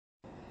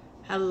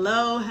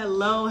Hello,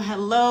 hello,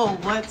 hello.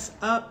 What's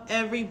up,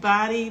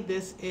 everybody?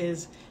 This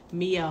is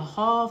Mia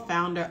Hall,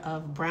 founder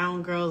of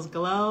Brown Girls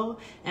Glow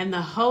and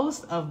the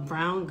host of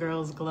Brown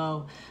Girls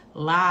Glow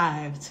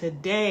Live.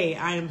 Today,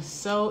 I am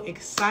so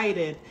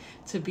excited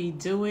to be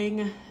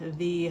doing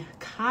the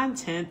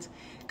content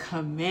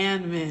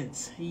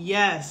commandments.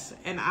 Yes,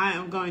 and I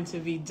am going to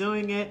be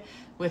doing it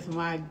with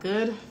my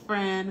good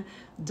friend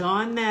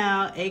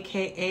Donnell,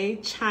 aka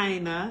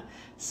China.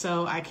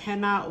 So I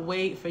cannot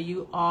wait for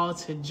you all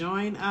to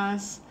join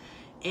us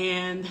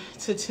and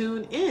to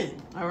tune in.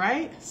 All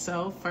right.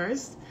 So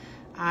first,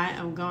 I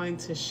am going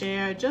to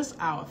share just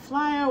our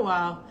flyer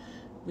while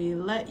we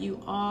let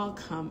you all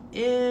come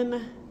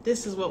in.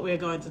 This is what we're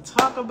going to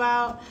talk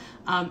about.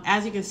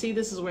 As you can see,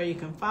 this is where you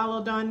can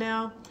follow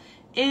Donnell,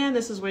 and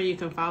this is where you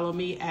can follow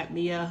me at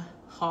Mia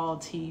Hall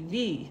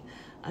TV.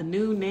 A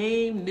new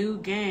name, new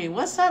game.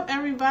 What's up,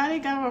 everybody?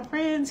 Got my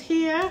friends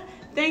here.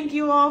 Thank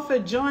you all for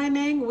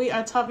joining. We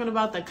are talking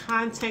about the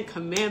content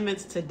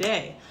commandments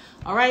today.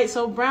 All right,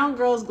 so Brown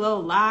Girls Glow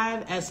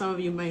Live, as some of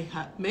you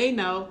may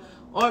know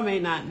or may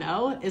not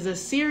know, is a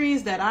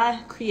series that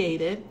I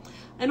created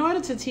in order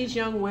to teach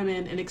young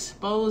women and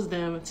expose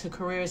them to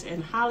careers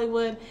in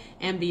Hollywood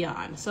and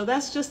beyond. So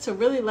that's just to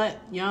really let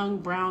young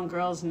brown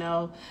girls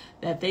know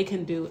that they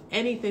can do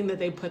anything that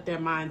they put their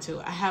mind to.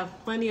 I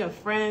have plenty of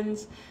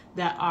friends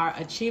that are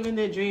achieving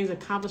their dreams,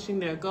 accomplishing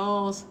their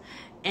goals,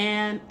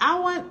 and I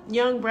want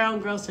young brown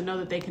girls to know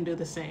that they can do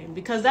the same,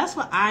 because that's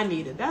what I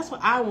needed. That's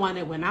what I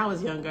wanted when I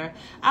was younger.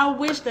 I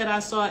wish that I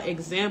saw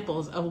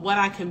examples of what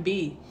I can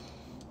be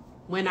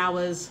when I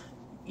was,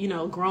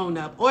 grown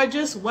up, or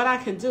just what I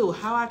can do,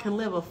 how I can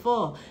live a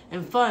full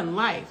and fun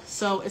life.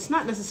 So it's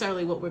not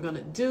necessarily what we're going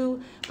to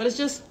do, but it's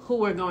just who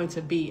we're going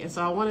to be. And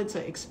so I wanted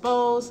to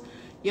expose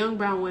young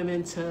brown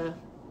women to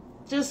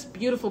just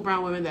beautiful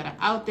brown women that are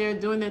out there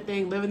doing their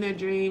thing, living their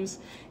dreams,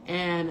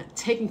 and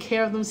taking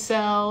care of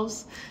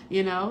themselves,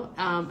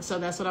 So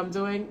that's what I'm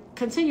doing,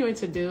 continuing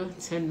to do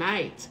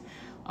tonight.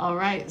 All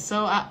right.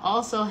 So I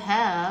also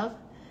have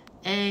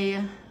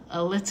a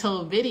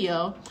little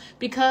video,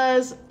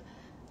 because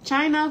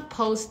China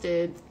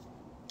posted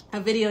a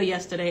video a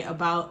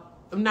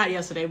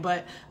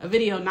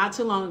video not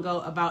too long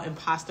ago about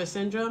imposter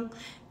syndrome.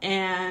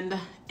 And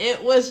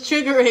it was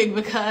triggering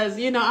because,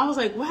 I was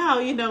like, wow,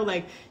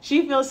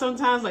 she feels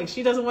sometimes like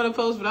she doesn't want to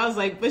post, but I was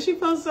like, but she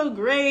feels so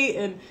great.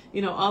 And,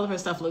 all of her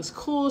stuff looks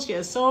cool. She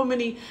has so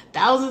many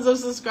thousands of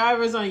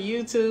subscribers on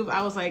YouTube.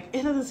 I was like,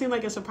 it doesn't seem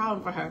like it's a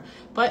problem for her,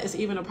 but it's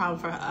even a problem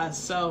for us.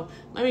 So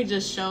let me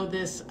just show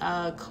this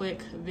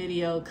quick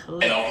video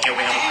clip. Here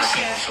we have a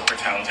person who's super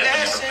talented but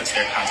never puts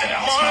their content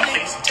out. Smile,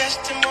 please.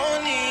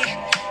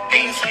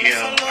 Thank you.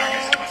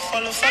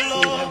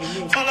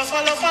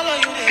 Follow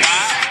you there.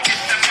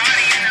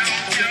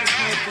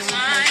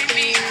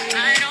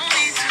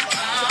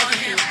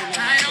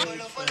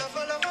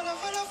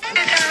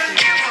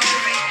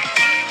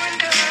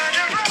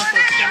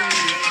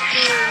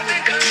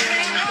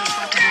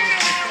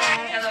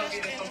 Hello,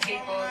 beautiful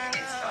people.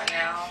 It's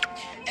Donnell.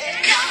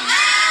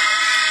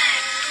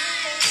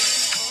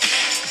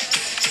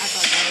 I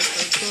thought that was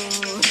so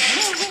cool.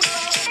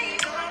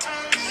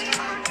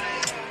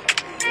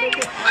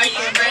 Are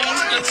you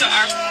ready to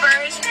our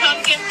first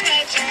pumpkin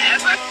patch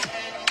ever?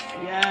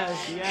 Yes.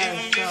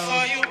 So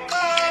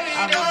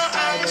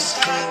I'm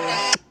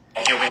excited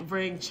to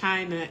bring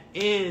China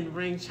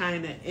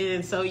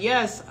in. So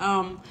yes,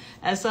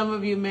 as some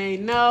of you may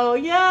know,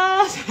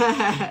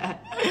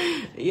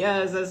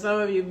 as some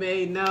of you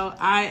may know,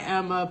 I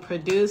am a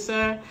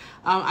producer.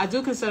 I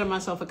do consider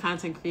myself a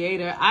content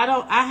creator.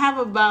 I have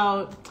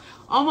about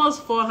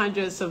almost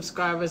 400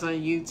 subscribers on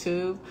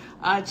YouTube.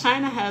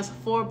 China has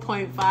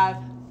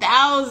 4.5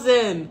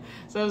 thousand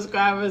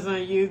subscribers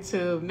on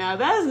YouTube. Now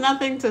that is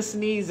nothing to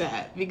sneeze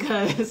at,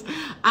 because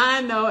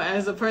I know,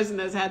 as a person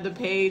that's had the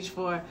page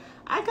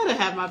I could have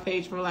had my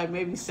page for like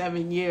maybe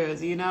 7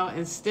 years,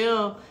 and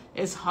still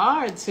it's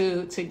hard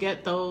to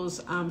get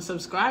those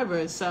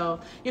subscribers. So,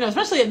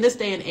 especially in this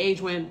day and age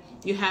when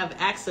you have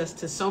access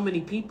to so many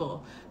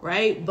people,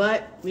 right?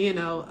 But,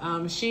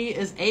 she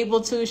is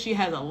able to. She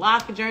has a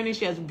lock journey.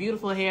 She has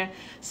beautiful hair.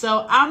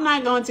 So I'm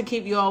not going to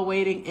keep you all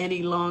waiting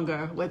any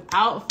longer.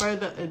 Without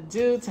further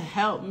ado, to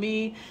help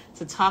me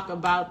to talk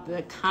about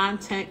the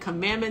content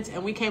commandments,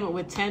 and we came up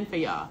with 10 for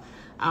y'all.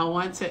 I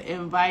want to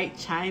invite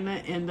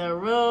China in the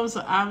room,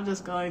 so I'm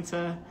just going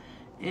to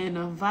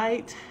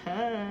invite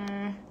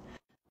her.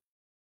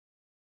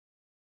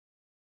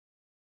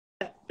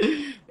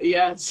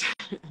 Yes.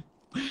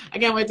 I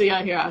can't wait till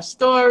y'all hear our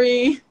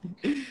story,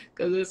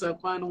 because it's a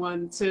fun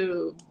one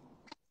too.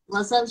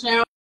 What's up,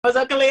 Sharon? What's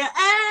up, Kalia?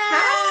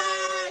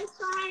 Hey,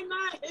 China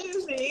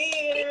is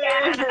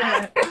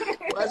here.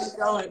 What's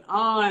going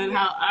on?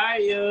 How are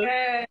you?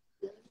 Good.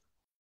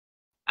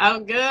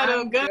 I'm good.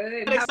 I'm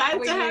good.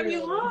 Excited to have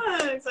you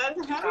on.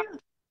 Excited to have you.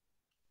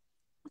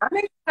 I'm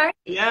excited.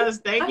 Yes,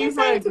 thank I'm you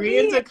for excited to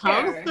agreeing be to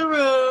come here.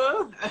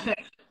 through.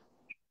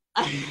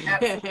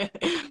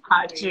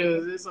 Hot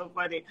shoes. It's so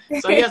funny.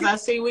 So yes, I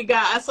see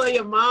I saw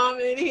your mom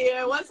in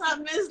here. What's up,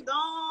 Miss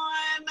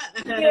Dawn?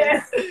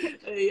 Yes,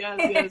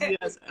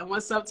 yes. And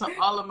what's up to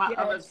all of my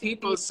other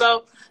people?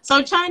 So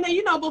China,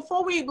 you know,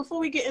 before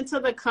we get into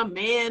the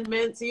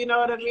commandments, you know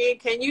what I mean?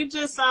 Can you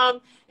just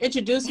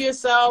introduce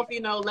yourself, you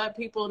know, let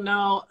people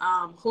know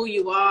who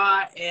you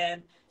are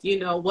and, you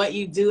know, what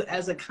you do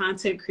as a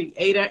content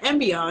creator and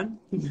beyond.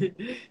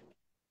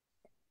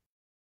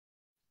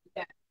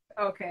 Yeah.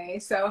 Okay.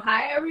 So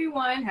hi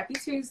everyone. Happy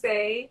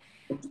Tuesday.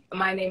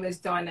 My name is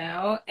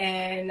Darnell,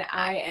 and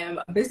I am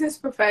a business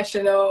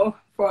professional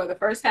for the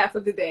first half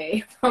of the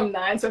day from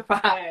 9 to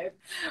 5.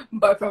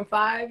 But from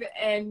 5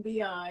 and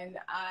beyond,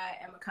 I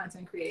am a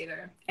content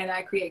creator, and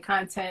I create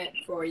content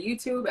for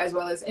YouTube as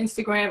well as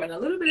Instagram and a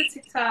little bit of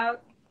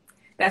TikTok.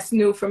 That's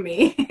new for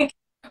me.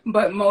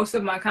 But most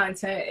of my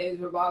content is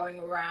revolving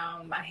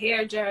around my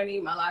hair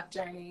journey, my lock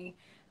journey,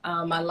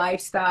 my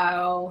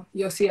lifestyle.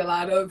 You'll see a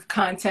lot of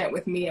content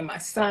with me and my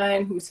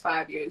son, who's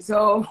 5 years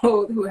old,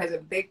 who has a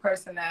big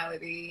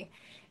personality.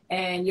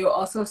 And you'll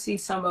also see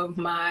some of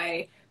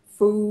my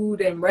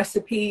food and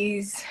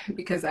recipes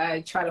because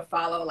I try to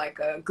follow like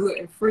a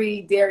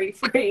gluten-free,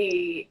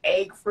 dairy-free,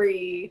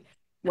 egg-free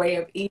way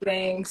of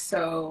eating.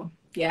 So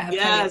yeah,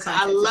 yes,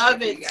 I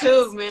love it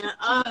too, man.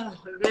 Oh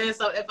man,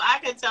 so if I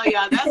can tell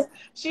y'all, that's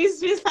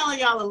she's telling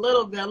y'all a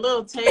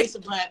little taste,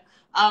 but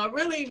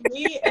really,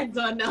 me and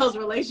Darnell's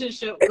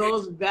relationship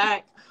goes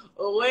back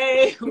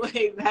way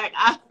back.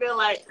 I feel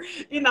like,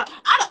 you know,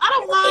 I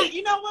don't mind.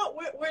 You know what?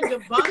 We're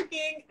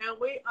debunking and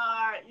we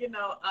are, you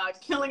know,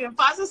 killing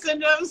imposter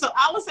syndrome. So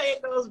I would say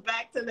it goes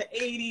back to the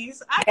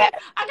 80s. I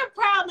can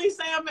proudly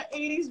say I'm an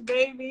 80s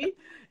baby.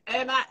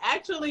 And I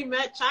actually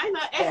met China.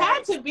 It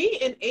had to be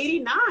in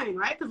 89,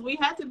 right? Because we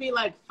had to be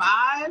like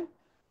 5.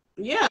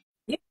 Yeah.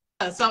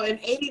 So in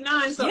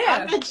 89, so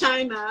I met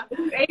China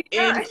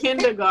in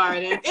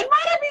kindergarten. It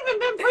might have even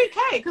been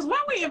pre-K, because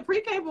weren't we in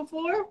pre-K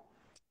before?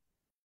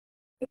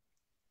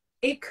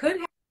 It could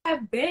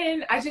have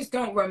been. I just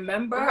don't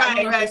remember.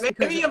 Right.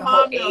 Maybe your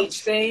mom knows.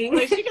 Age thing.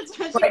 Like she can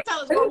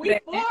tell us, were we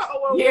 4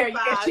 or were we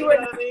 5? You know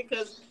what I mean?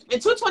 Because in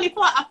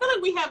 224, I feel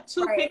like we have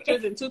 2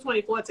 pictures in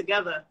 224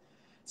 together.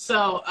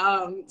 So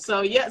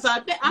yeah, so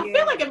I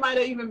feel like it might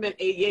have even been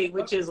 88,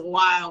 which is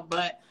wild,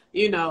 but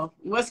you know,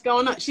 what's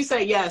going on? She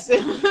said yes.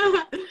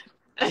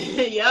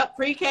 Yep,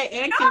 pre-K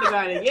and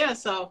kindergarten. Yeah,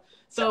 so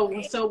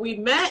we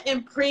met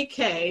in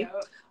pre-K.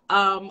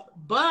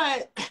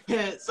 But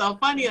so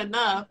funny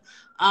enough,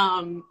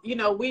 you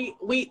know, we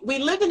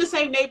lived in the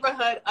same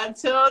neighborhood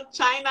until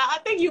China. I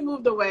think you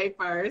moved away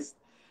first.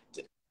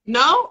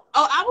 No?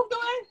 Oh, I moved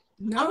away?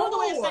 No. I moved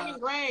away in 2nd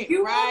grade.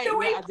 You right? moved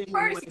away I did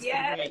first, move away in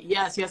 2nd grade.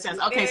 Yes.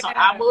 Okay, so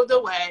I moved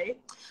away.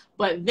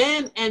 But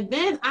then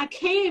I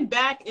came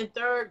back in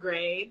 3rd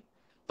grade.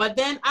 But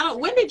then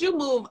when did you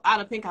move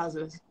out of Pink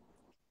Houses?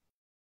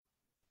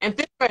 In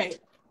 5th grade.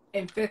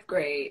 In 5th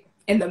grade.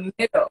 In the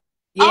middle.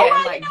 Yeah,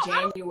 in like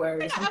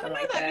January, something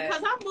like that.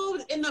 Because I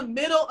moved in the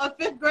middle of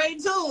 5th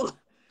grade too.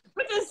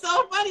 Which is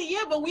so funny.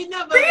 Yeah, but we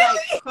never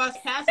like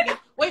crossed paths again.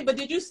 Wait, but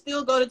did you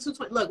still go to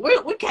 220? Look,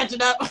 we're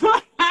catching up.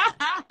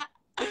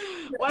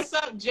 What's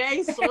up,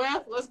 Jay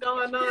Swift? What's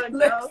going on,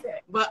 Joe?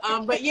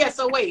 But yeah,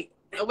 so wait,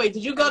 did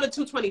you go to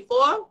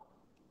 224?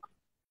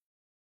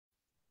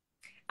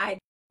 I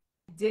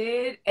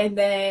did, and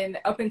then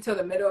up until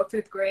the middle of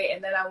 5th grade,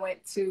 and then I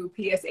went to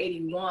PS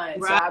 81.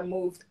 Right. So I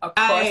moved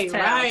across town.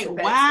 Right.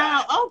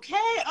 Wow.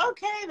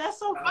 Okay. That's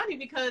so funny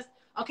because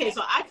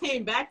so I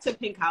came back to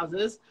Pink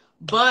Houses,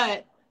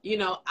 but you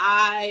know,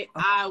 I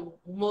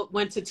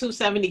went to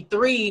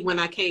 273 when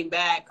I came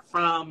back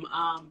from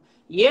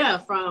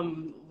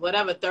from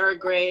whatever 3rd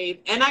grade,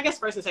 and I guess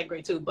 1st and 2nd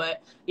grade too.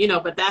 But you know,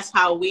 but that's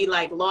how we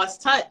like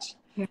lost touch.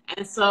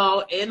 And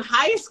so in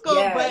high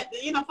school, but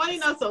you know, funny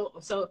enough,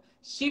 so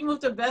she moved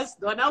to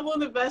Darnell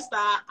moved to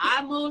Bed-Stuy.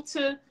 I moved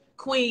to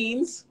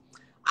Queens.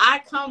 I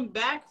come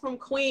back from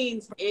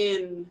Queens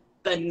in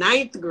the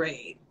 9th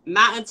grade,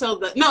 not until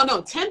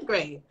 10th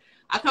grade.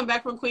 I come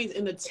back from Queens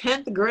in the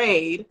 10th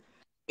grade,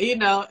 you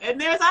know, and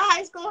there's a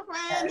high school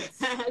friend,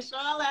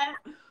 Charlotte.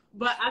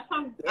 But I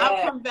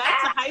come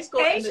back to high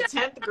school in the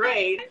 10th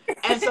grade.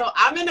 And so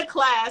I'm in a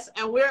class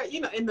and we're,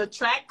 you know, in the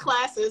track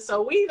classes.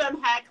 So we done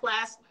had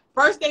class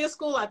first day of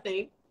school, I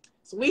think.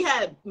 So we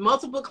had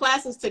multiple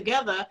classes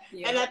together.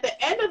 Yeah. And at the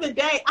end of the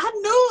day,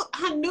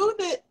 I knew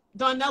that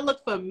Darnell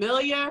looked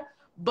familiar,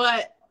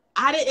 but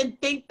I didn't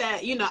think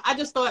that, you know, I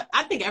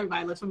think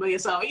everybody looks familiar.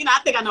 So, you know, I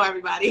think I know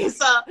everybody.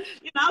 So,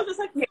 you know, I was just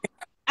like,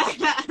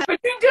 but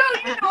you do,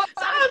 you know.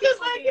 So I was just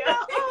like, you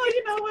know,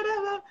 you know,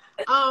 whatever.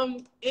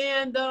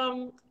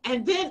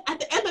 And then at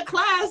the end of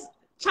class,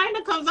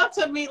 China comes up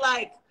to me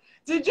like,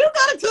 did you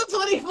go to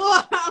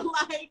 224? I'm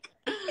like,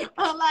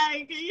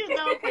 you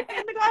know, for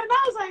kindergarten.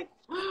 I was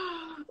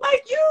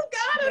like, you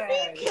gotta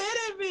be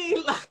kidding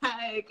me.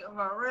 Like,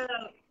 for real.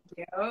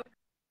 Yeah.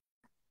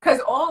 Because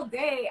all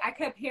day I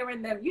kept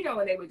hearing them, you know,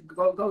 when they would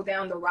go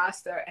down the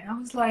roster, and I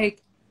was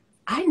like,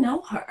 I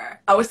know her.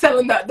 I was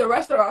telling the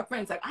rest of our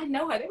friends, like, I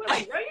know her. They were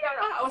like, no, you don't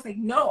know her. I was like,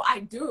 no,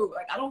 I do.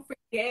 Like, I don't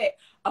forget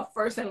a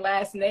first and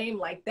last name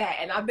like that.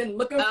 And I've been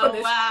looking for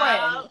this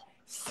friend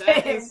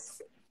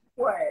since,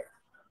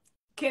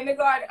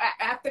 kindergarten,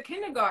 after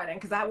kindergarten,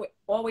 because I would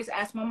always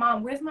ask my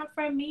mom, "Where's my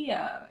friend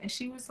Mia?" And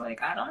she was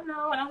like, "I don't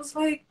know." And I was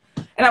like,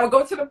 and I would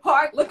go to the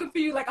park looking for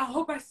you, like, I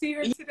hope I see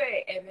her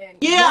today. And then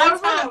I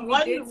remember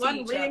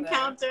one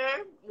re-encounter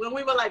when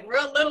we were like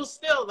real little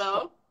still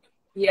though.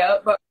 Yeah,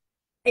 but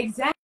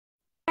exactly.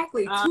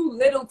 Too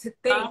little to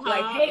think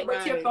like, hey,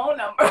 what's your phone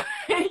number?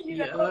 You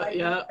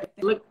know,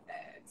 Look.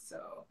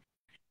 So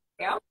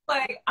yeah, I was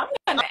like, I'm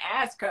gonna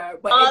ask her,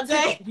 but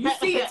you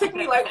see, it took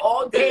me like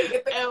all day to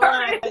get the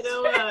courage. It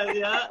was,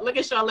 yeah. Look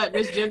at Charlotte,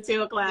 Miss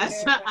Gentile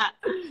class.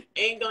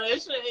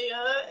 English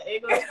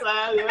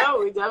class. Yeah,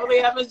 we definitely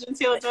have Miss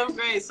Gentile 10th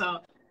grade.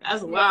 So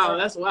that's wild.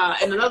 That's wild.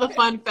 And another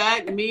fun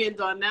fact: me and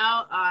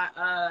Darnell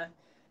are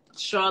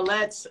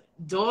Charlotte's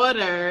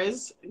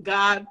daughters,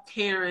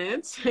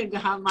 godparents,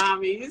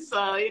 godmommies.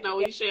 So you know,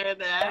 we share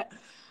that.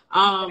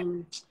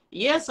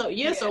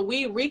 So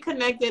we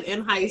reconnected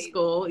in high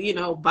school, you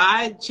know,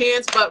 by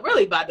chance, but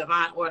really by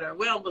divine order.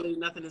 We don't believe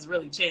nothing is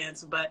really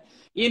chance, but,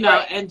 you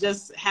know, and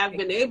just have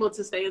been able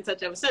to stay in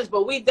touch ever since.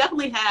 But we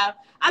definitely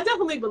I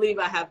definitely believe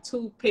I have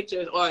 2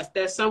 pictures, or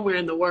they're somewhere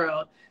in the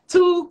world,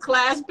 2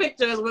 class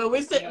pictures where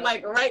we're sitting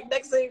like right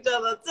next to each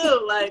other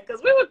too, like,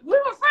 because we were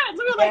friends.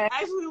 We were like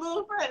actually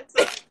little friends.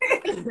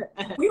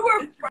 We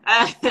were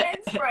friends.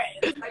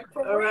 Like,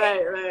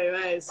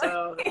 right.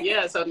 So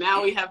yeah, so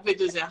now we have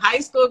pictures in high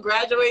school,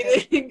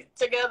 graduating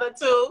together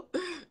too,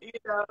 you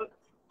know.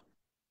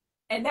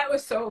 And that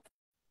was so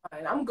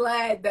fun. I'm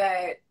glad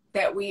that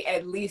we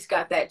at least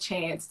got that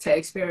chance to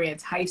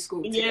experience high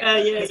school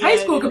together. High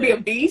school could be a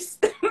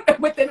beast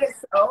within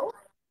itself.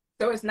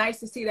 So it's nice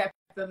to see that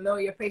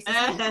familiar face.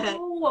 Like,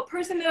 oh, a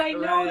person that I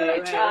know that I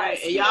trust. Right.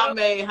 And y'all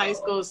made high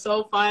school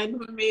so fun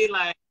for me.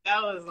 Like,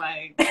 that was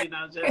like, you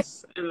know,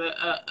 just an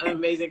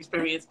amazing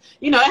experience.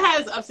 You know, it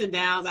has ups and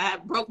downs. I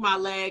broke my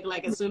leg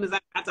like as soon as I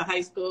got to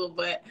high school,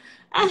 but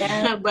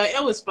but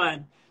it was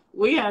fun.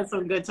 We had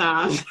some good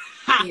times.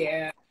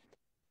 Yeah,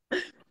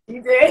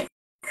 you did.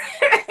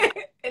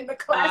 In the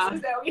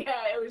classes that we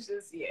had, it was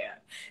just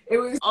it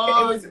was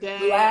all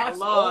day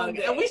long,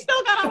 and we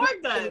still got our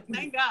work done.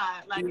 Thank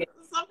God. Like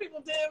some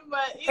people did,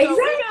 but you know,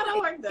 we got our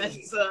work done.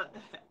 So,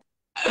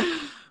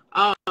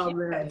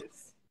 man.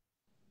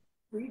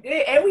 We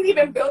did, and we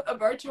even built a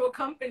virtual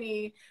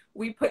company.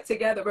 We put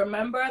together,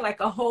 remember, like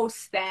a whole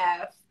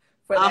staff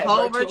for that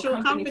whole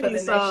virtual company for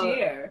the next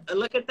year.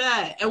 Look at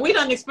that, and we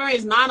done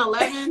experienced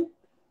 9/11.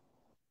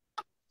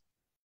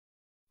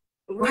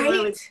 Right.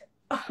 Really,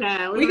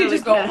 we could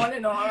just go on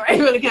and on, right?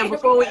 We really can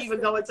before we even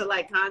go into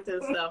like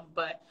content stuff.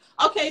 But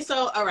okay,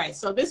 so all right,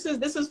 so this is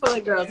for the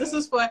girls. This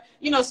is for,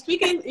 you know,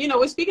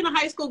 we're speaking to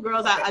high school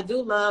girls. I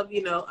do love,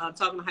 you know,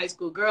 talking to high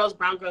school girls.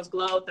 Brown Girls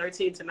Glow,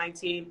 13 to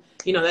 19.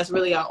 You know, that's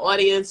really our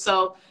audience.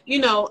 So, you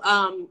know,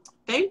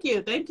 thank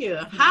you.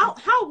 How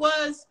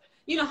was,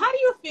 you know, how do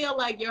you feel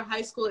like your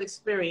high school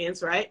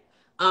experience, right,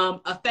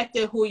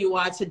 affected who you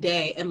are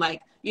today? And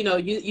like, you know,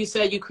 you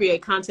said you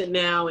create content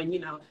now, and, you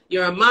know,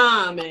 you're a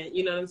mom, and,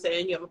 you know what I'm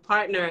saying, you have a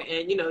partner,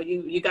 and, you know,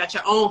 you got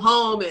your own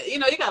home, and, you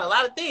know, you got a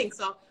lot of things.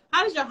 So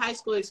how does your high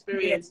school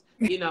experience,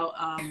 you know,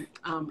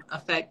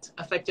 affect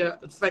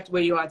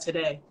where you are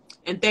today?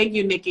 And thank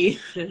you, Nikki.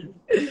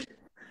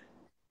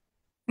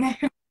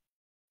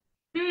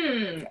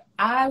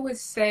 I would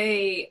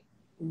say,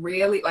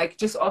 really, like,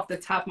 just off the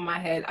top of my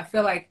head, I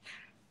feel like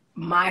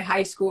my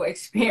high school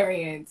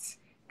experience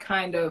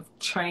kind of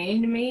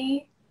trained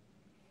me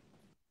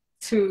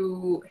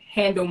to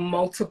handle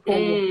multiple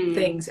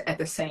things at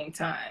the same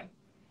time.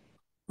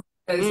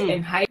 Because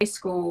in high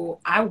school,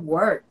 I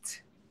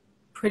worked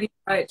pretty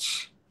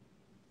much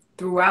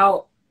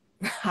throughout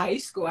high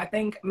school. I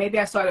think maybe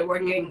I started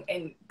working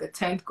in the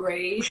 10th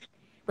grade,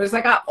 but it's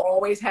like I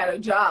always had a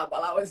job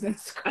while I was in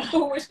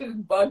school, which is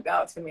bugged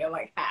out to me. I'm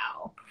like,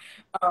 how?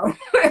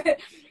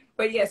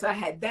 But yes, I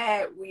had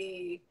that.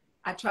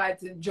 I tried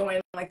to join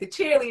like the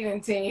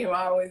cheerleading team.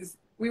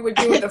 We were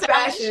doing the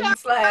fashion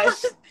 /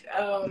 yes,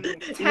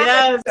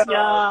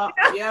 y'all.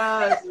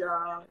 Yes,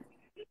 y'all.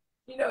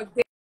 You know,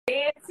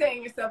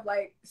 dancing and stuff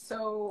like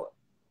so.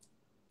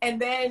 And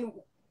then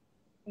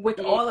with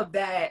all of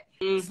that,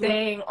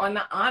 staying on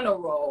the honor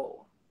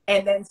roll,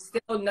 and then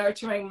still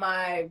nurturing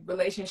my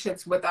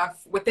relationships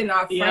within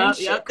our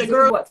friendship. Because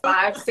there was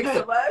 5, 6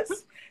 of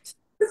us.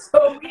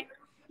 So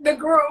the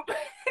group.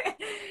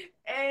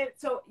 And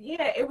so,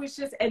 yeah, it was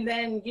just, and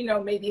then, you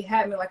know, maybe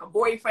having like a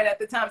boyfriend at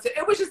the time. So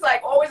it was just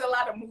like always a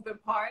lot of moving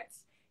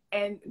parts.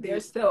 And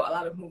there's still a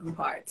lot of moving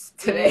parts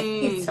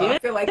today. So I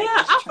feel like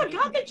I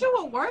forgot that you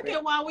were working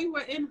while we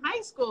were in high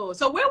school.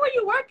 So where were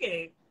you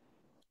working?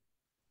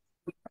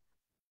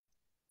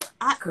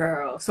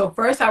 Girl. So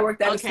first I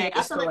worked at a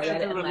sneaker store.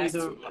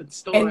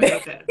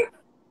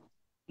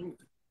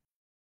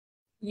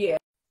 Yeah.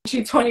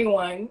 She's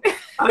 21.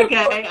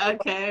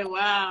 Okay.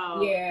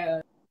 Wow.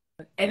 Yeah.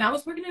 And I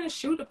was working in a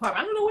shoe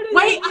department. I don't know what it is.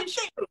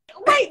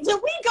 Wait,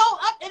 did we go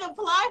up and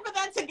apply for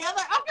that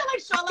together? I feel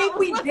like Charlotte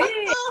we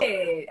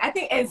did. I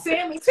think, and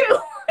Sammy too.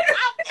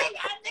 I think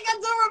I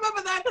do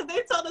remember that, because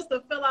they told us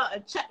to fill out a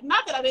check.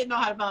 Not that I didn't know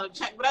how to fill out a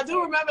check, but I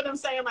do remember them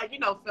saying, like, you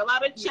know, fill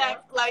out a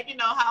check. Like, you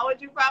know, how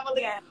would you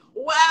probably? Yeah.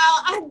 Wow,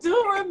 I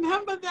do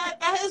remember that.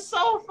 That is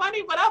so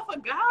funny, but I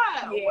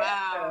forgot. Yeah.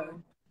 Wow.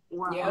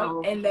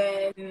 Wow. Yep. And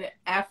then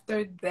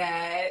after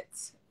that,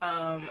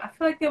 I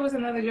feel like there was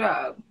another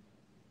job.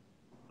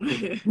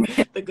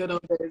 The good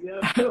old days, yeah.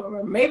 I don't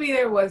remember. Maybe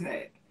there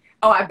wasn't.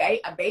 Oh, I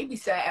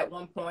babysat at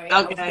one point.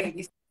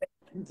 Okay.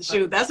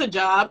 Shoot, that's a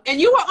job. And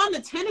you were on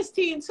the tennis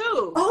team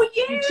too. Oh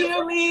yeah. You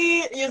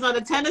cheerlead. You was on the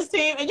tennis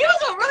team, and you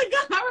was a really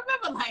good. I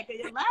remember, like,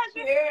 your last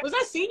year. Yeah. Was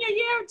that senior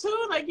year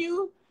too? Like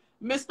you,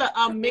 Mr.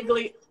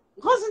 Migli.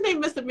 What's his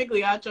name, Mr.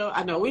 Migliaccio?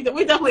 I know we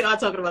definitely are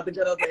talking about the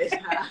good old days.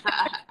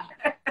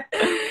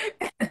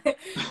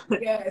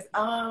 Yes.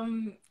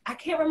 I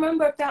can't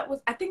remember if that was.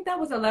 I think that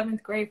was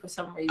 11th grade for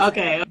some reason.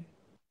 Okay,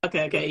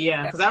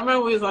 yeah. Because I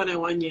remember we was on it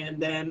one year,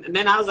 and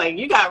then I was like,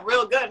 you got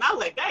real good, and I was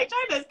like, hey,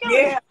 China's killing.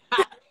 Yeah.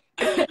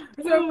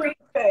 So really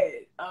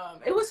good.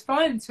 It was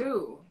fun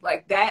too.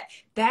 Like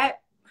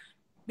that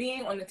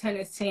being on the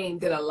tennis team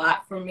did a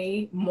lot for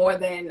me, more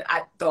than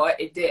I thought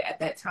it did at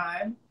that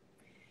time.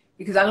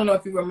 Because I don't know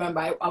if you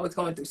remember, I was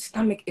going through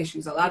stomach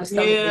issues, a lot of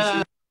stomach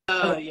issues.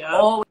 Yeah.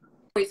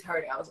 Always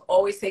hurting. I was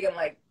always taking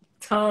like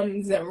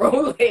Tums and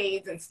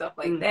Rolaids and stuff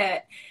like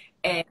that.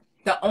 And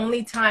the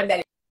only time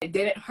that it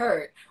didn't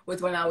hurt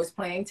was when I was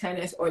playing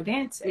tennis or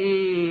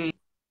dancing.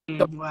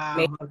 So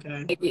wow.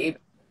 Okay. Maybe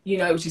you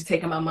know, it was just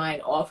taking my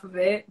mind off of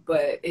it,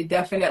 but it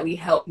definitely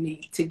helped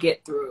me to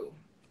get through,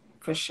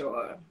 for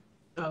sure.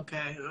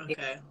 Okay.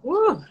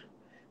 Woo.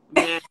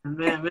 Man.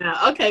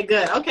 Okay,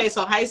 good. Okay,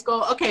 so high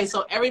school. Okay,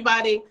 so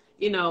everybody,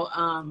 you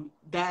know,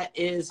 that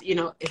is, you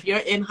know, if you're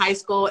in high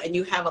school and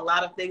you have a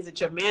lot of things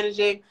that you're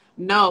managing,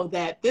 know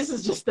that this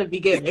is just the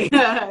beginning. You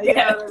know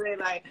what I mean?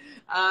 Like,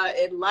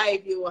 in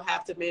life, you will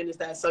have to manage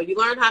that. So you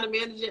learn how to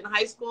manage it in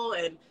high school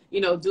and,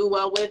 you know, do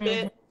well with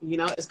it. You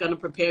know, it's going to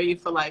prepare you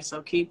for life.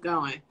 So keep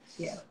going.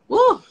 Yeah.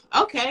 Woo.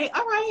 Okay.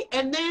 All right.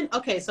 And then,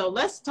 okay, so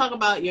let's talk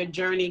about your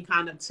journey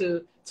kind of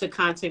to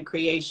content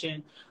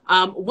creation.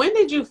 When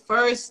did you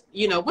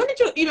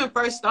even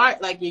first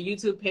start like your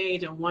YouTube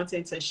page and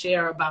wanting to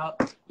share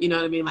about, you know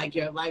what I mean, like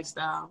your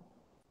lifestyle?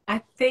 I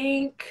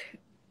think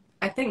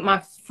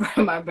my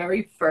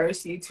very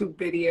first YouTube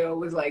video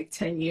was like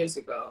 10 years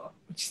ago,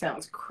 which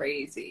sounds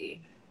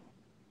crazy.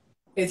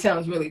 It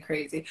sounds really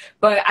crazy.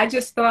 But I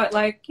just thought,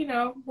 like, you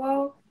know,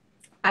 well,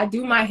 I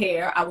do my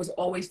hair. I was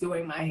always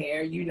doing my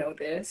hair. You know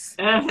this.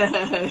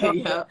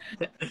 Yeah.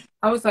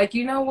 I was like,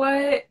 you know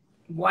what?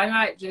 Why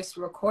not just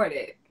record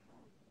it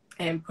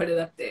and put it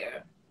up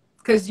there?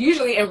 Because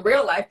usually in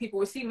real life, people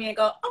would see me and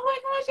go, oh my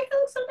gosh, your hair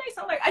looks so nice.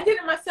 I'm like, I did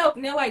it myself.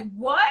 And they're like,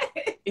 what?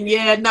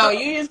 Yeah, no,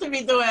 you used to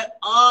be doing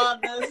all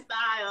the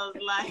styles.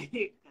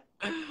 Like,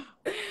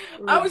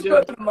 I was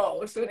doing the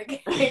most when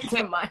it came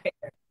to my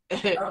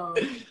hair.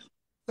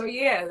 So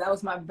yeah, that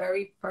was my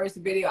very first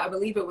video. I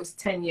believe it was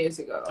 10 years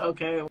ago.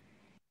 Okay.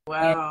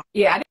 Wow. And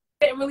yeah, I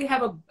didn't really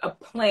have a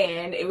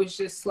plan. It was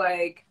just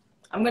like,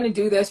 I'm going to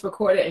do this,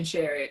 record it, and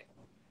share it.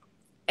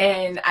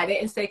 And I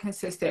didn't stay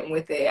consistent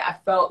with it. I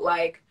felt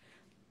like,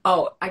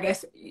 oh, I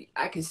guess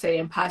I could say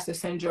imposter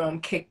syndrome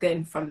kicked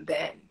in from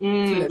then.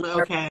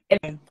 Okay.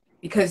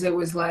 Because it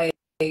was like,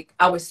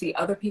 I would see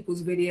other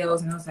people's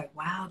videos and I was like,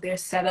 wow, their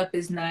setup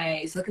is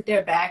nice. Look at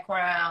their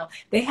background.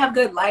 They have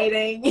good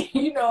lighting,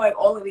 you know, like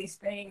all of these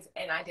things.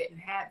 And I didn't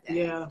have that.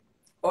 Yeah.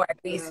 Or at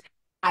least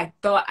I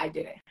thought I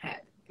didn't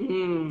have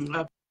it.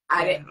 Okay.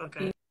 I didn't,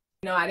 you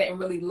know, I didn't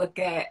really look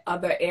at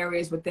other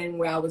areas within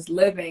where I was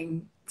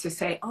living to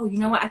say, oh, you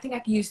know what? I think I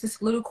can use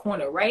this little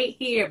corner right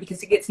here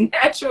because it gets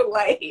natural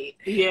light.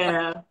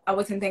 Yeah. I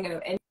wasn't thinking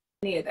of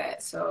any of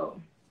that.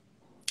 So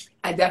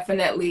I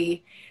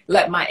definitely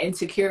let my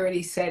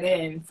insecurity set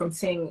in from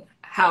seeing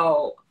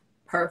how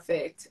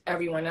perfect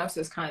everyone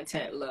else's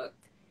content looked.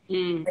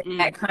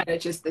 That kind of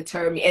just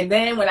deterred me. And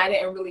then when I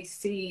didn't really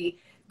see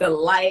the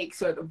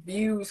likes or the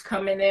views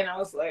coming in, I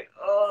was like,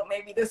 oh,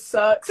 maybe this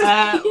sucks.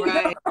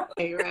 Right.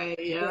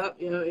 Yep.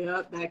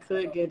 That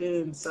could get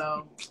in.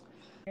 So,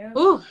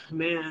 ooh,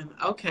 man.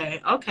 Okay.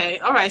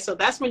 All right. So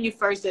that's when you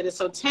first did it.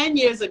 So 10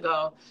 years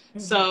ago.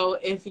 So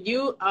if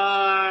you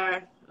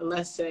are,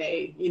 let's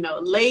say, you know,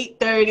 late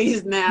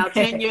 30s now,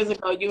 10 years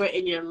ago, you were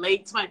in your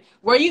late 20s.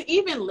 Were you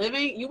even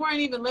living? You weren't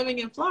even living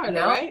in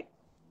Florida, right?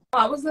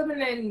 I was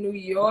living in New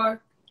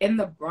York, in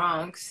the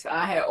Bronx.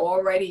 I had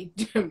already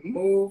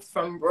moved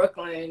from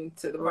Brooklyn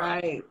to the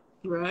Bronx.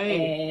 Right.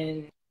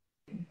 And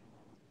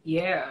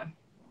yeah.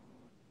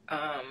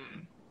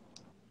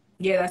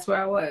 Yeah, that's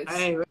where I was.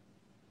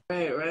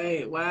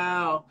 Right.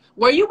 Wow.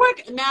 Were you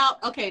working now?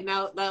 Okay,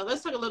 now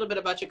let's talk a little bit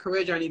about your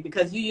career journey,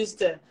 because you used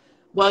to,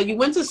 well, you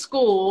went to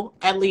school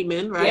at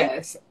Lehman, right?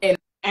 Yes.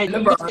 And you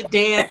used to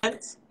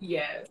dance.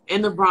 Yes.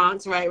 In the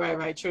Bronx.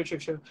 Right.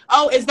 True.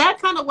 Oh, is that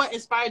kind of what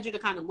inspired you to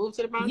kind of move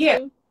to the Bronx? Yeah.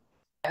 Too?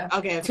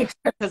 Okay.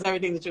 Because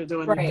everything that you were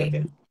doing.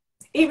 Right.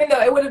 Even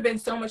though it would have been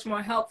so much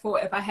more helpful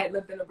if I had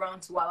lived in the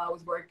Bronx while I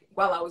was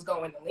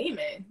going to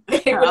Lehman.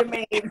 It would have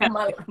made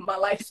my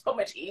life so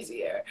much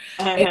easier.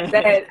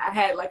 Instead, I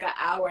had like an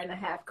hour and a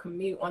half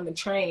commute on the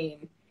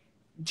train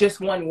just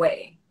one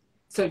way.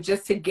 So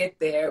just to get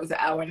there, it was an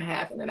hour and a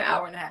half, and then an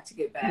hour and a half to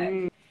get back.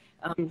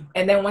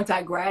 And then once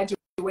I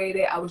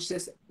graduated, I was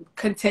just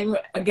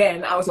continuing.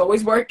 Again, I was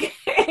always working.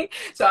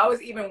 So I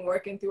was even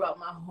working throughout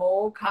my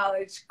whole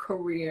college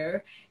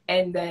career.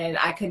 And then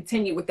I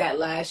continued with that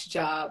last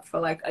job for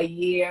like a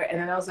year. And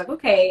then I was like,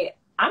 okay,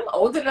 I'm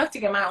old enough to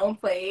get my own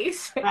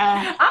place.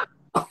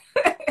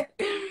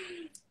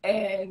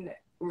 And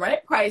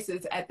rent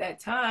prices at that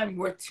time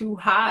were too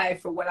high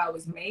for what I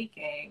was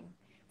making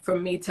for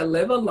me to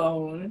live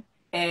alone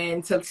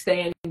and to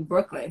stay in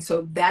Brooklyn.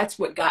 So that's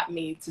what got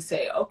me to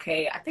say,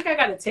 okay, I think I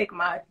got to take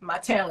my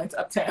talents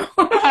uptown.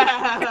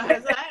 I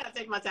got to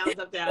take my talents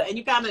uptown. And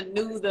you kind of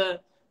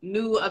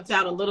knew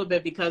uptown a little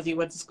bit because you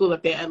went to school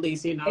up there, at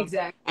least, you know.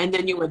 Exactly. And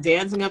then you were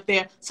dancing up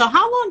there. So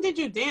how long did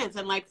you dance?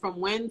 And like from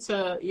when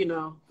to, you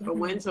know, from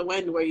when to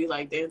when were you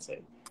like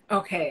dancing?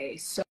 Okay,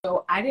 so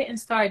I didn't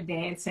start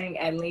dancing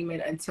at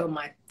Lehman until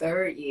my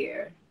 3rd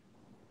year.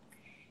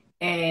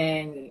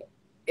 And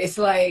it's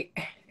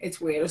like, it's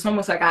weird. It's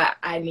almost like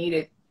I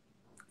needed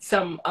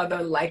some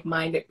other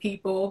like-minded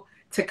people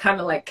to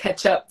kind of like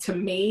catch up to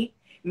me,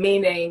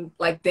 meaning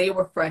like they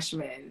were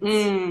freshmen.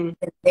 And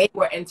they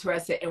were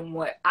interested in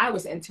what I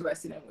was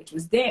interested in, which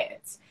was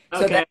dance.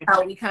 So that's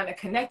how we kind of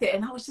connected.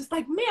 And I was just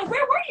like, man,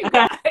 where were you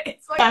guys?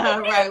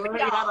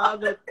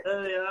 Like,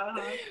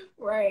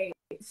 right.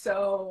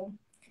 So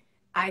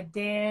I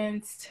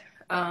danced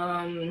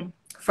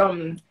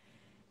from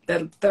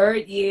the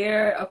 3rd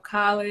year of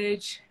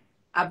college,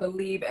 I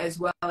believe, as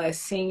well as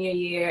senior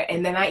year.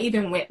 And then I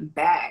even went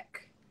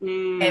back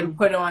and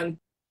put on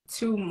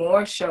 2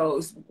 more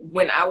shows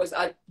when I was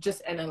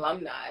just an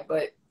alumni.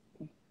 But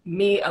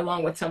me,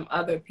 along with some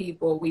other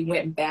people, we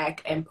went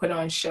back and put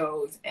on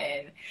shows.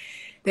 And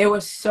they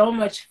were so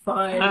much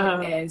fun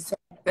and so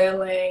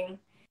fulfilling.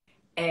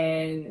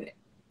 And,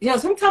 you know,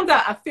 sometimes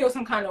I feel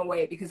some kind of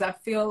way because I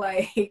feel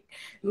like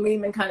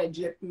Lehman kind of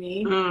gypped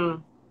me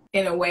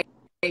in a way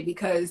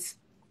because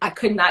I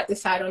could not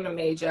decide on a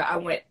major. I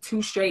went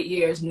 2 straight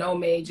years, no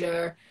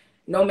major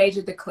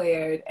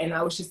declared. And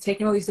I was just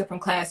taking all these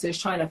different classes,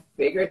 trying to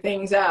figure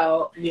things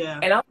out. Yeah.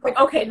 And I was like,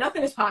 okay,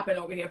 nothing is popping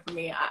over here for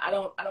me. I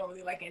don't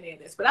really like any of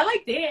this, but I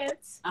like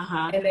dance.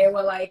 And they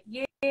were like,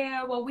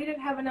 yeah, well, we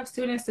didn't have enough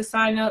students to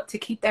sign up to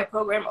keep that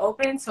program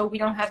open, so we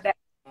don't have that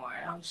anymore.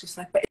 And I was just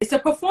like, but it's a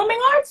performing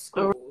arts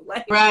school.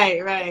 Like,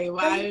 right.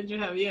 Why did you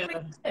have,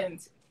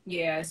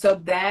 Yeah,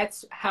 so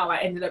that's how I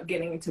ended up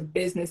getting into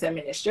business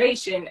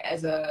administration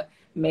as a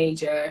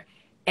major.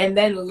 And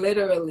then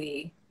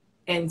literally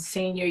in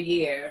senior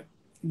year,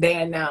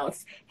 they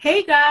announced,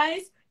 hey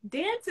guys,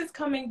 dance is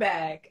coming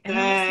back. And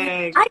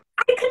I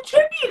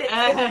contributed to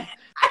that.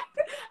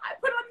 I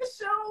put on the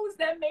shows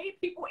that made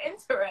people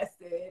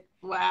interested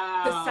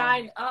to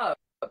sign up.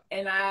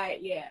 And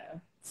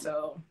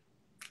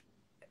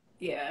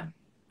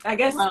I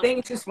guess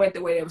things just went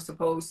the way they were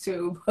supposed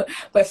to,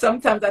 but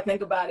sometimes I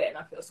think about it and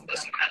I feel some kind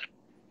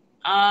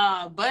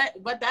of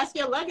but that's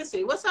your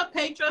legacy. What's up,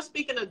 Petra?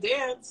 Speaking of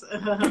dance,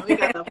 we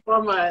got a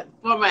former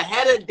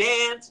head of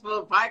dance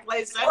for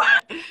Barclays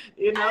Center.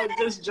 You know,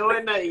 just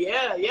joined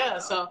the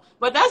So,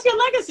 but that's your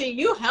legacy.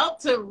 You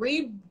helped to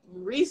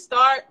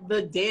restart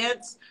the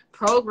dance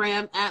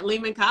program at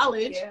Lehman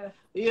College. Yeah.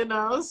 You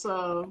know,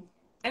 so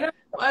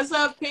what's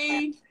up,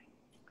 P?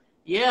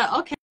 Yeah.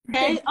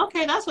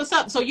 Okay, that's what's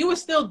up. So you were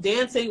still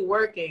dancing,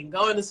 working,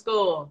 going to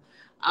school.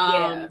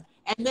 And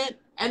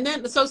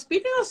then so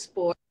speaking of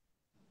sports,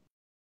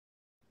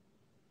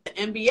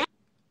 NBA.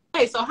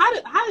 So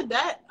how did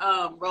that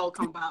role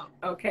come about?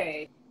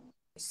 Okay.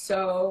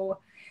 So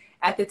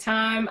at the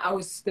time I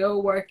was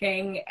still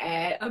working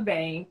at a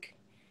bank.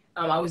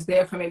 I was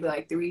there for maybe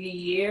like 3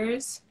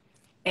 years,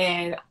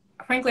 and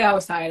frankly I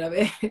was tired of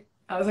it.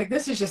 I was like,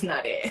 this is just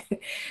not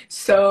it.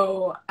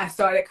 So I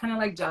started kind of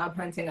like job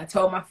hunting. I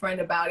told my friend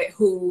about it,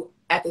 who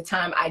at the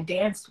time I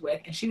danced with.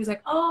 And she was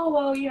like, oh,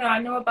 well, you know, I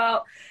know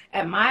about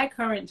at my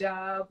current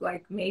job,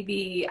 like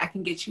maybe I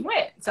can get you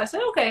in. So I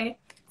said, okay.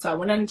 So I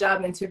went on a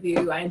job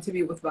interview. I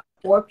interviewed with about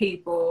 4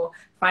 people,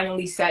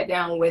 finally sat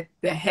down with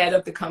the head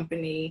of the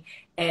company.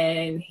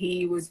 And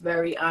he was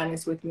very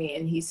honest with me.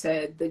 And he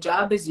said, the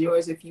job is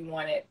yours if you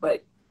want it,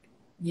 but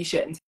you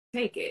shouldn't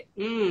take it.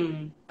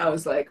 I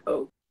was like,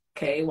 oh.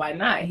 Okay, why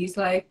not? He's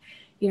like,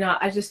 you know,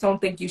 I just don't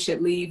think you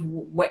should leave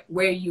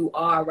where you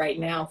are right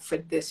now for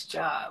this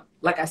job.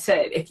 Like I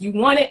said, if you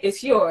want it,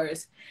 it's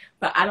yours,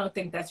 but I don't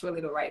think that's really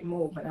the right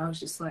move. And I was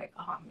just like,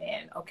 oh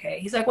man, okay.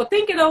 He's like, well,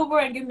 think it over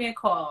and give me a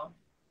call.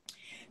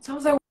 So I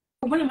was like,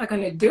 well, what am I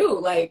going to do?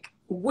 Like,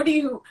 what do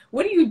you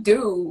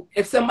do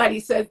if somebody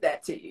says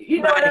that to you?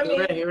 You know what I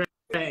mean?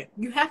 Right.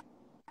 You have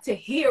to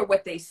hear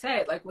what they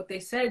said. Like, what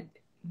they said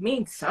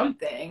means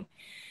something.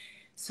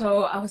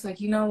 So I was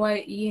like, you know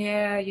what?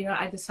 Yeah, you know,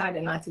 I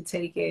decided not to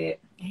take it.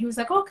 And he was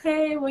like,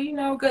 okay, well, you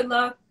know, good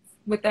luck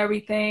with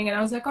everything. And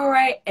I was like, all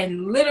right.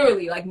 And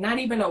literally, like, not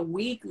even a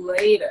week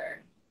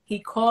later, he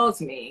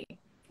calls me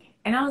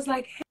And I was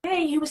like,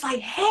 hey, he was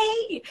like,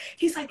 hey,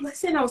 he's like,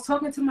 listen, I was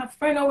talking to my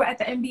friend over at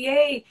the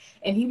NBA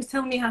and he was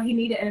telling me how he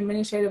needed an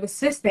administrative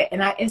assistant.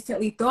 And I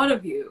instantly thought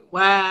of you.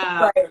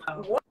 Wow.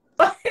 Like, what?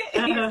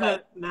 He's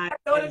like, Nice.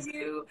 I thought of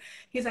you.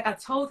 He's like, I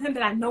told him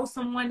that I know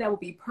someone that would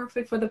be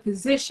perfect for the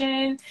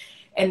position.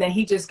 And then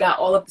he just got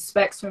all of the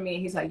specs from me.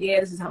 He's like, yeah,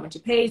 this is how much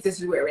it pays. This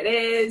is where it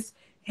is.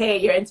 Hey,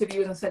 your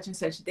interview is on such and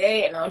such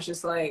day. And I was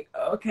just like,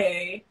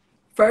 okay.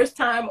 First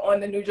time on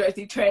the New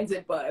Jersey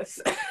Transit bus,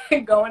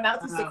 going out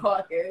to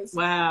Secaucus.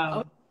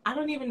 Wow. I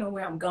don't even know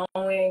where I'm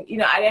going. You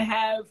know, I didn't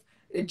have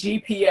a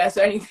GPS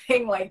or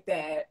anything like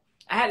that.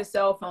 I had a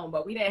cell phone,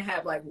 but we didn't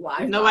have like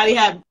Wi-Fi. Nobody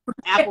had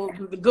Apple,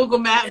 Google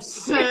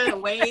Maps,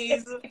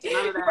 Waze,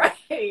 none of that.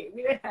 Right.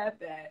 We didn't have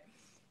that.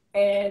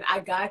 And I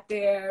got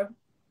there.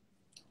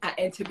 I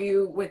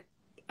interviewed with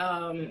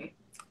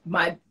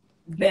my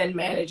then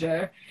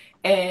manager,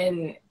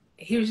 and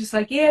he was just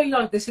like, yeah, you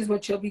know, this is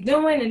what you'll be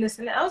doing and this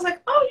and that. I was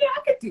like, oh, yeah,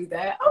 I could do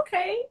that.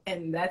 Okay.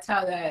 And that's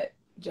how that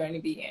journey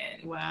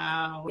began.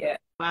 Wow. Yeah.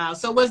 Wow.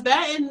 So was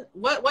that in,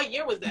 what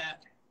year was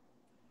that?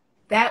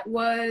 That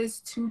was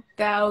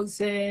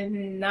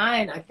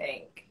 2009, I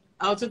think.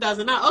 Oh,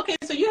 2009. Okay,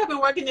 so you have been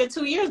working there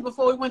 2 years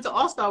before we went to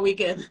All-Star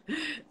Weekend.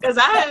 Because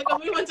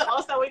we went to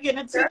All-Star Weekend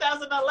in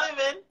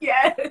 2011.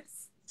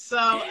 Yes.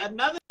 So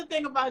another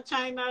thing about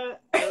China,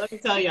 let me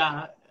tell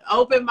y'all,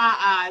 opened my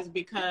eyes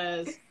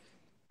because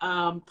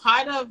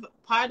part of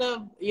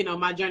you know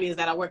my journey is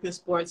that I worked in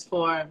sports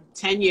for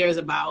 10 years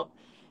about,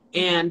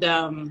 and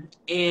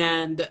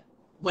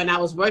when I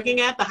was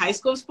working at the high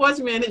school of sports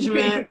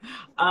management,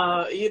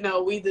 you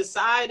know, we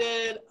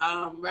decided,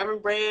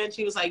 Reverend Branch,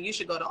 he was like, you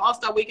should go to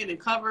All-Star Weekend and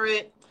cover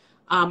it.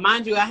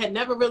 Mind you, I had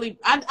never really,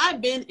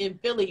 I've been in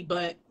Philly,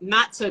 but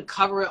not to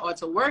cover it or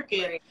to work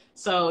it. Right.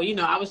 So, you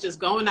know, I was just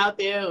going out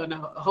there and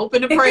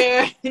hoping to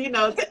prayer, you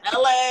know, to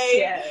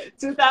LA,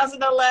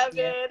 2011.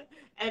 Yeah.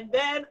 And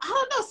then, I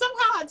don't know,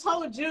 somehow I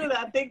told you that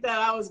I think that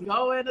I was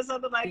going or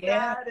something like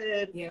that.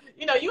 And, you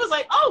know, you was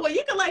like, oh, well,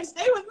 you can, like,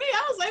 stay with me.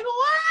 I was like,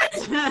 what?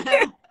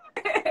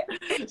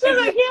 She was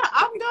like, yeah,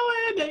 I'm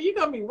going. And you're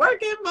going to be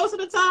working most of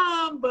the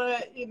time.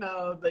 But, you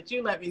know, but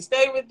you let me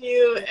stay with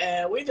you.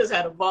 And we just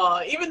had a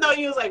ball. Even though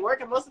you was, like,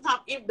 working most of the time,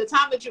 even the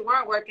time that you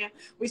weren't working,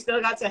 we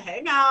still got to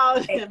hang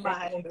out. And,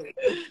 like,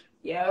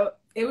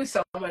 it was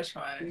so much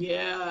fun.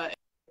 Yeah.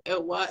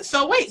 It was.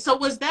 So wait, so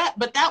was that,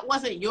 but that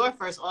wasn't your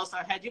first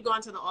All-Star. Had you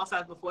gone to the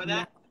All-Stars before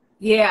that?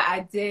 Yeah,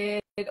 I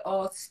did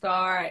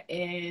All-Star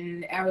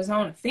in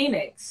Arizona,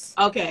 Phoenix.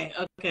 Okay.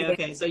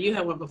 So you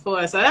had one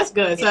before. So that's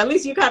good. So at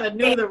least you kind of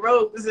knew the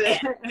ropes.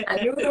 I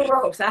knew the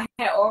ropes. I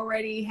had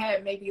already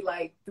had maybe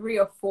like 3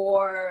 or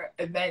 4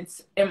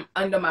 events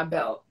under my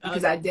belt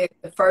because I did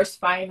the first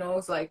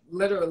finals like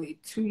literally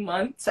 2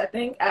 months, I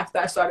think, after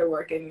I started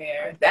working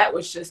there. That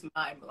was just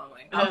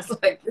mind-blowing. I was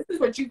like, this is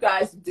what you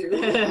guys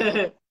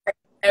do.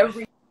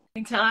 Every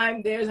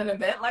time there's an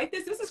event like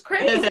this is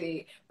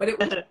crazy. But it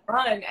was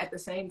fun at the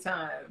same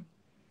time.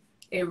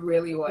 It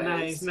really was.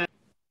 Nice.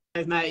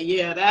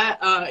 Yeah,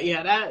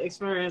 that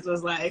experience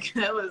was like,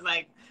 it was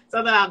like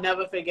something I'll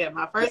never forget.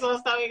 My first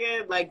All-Star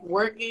Weekend, like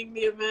working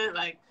the event,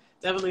 like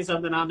definitely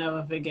something I'll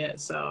never forget.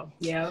 So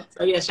yeah,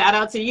 shout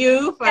out to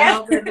you for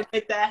helping to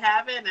make that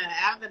happen. And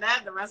after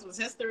that, the rest was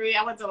history.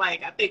 I went to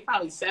like, I think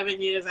probably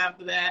 7 years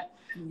after that.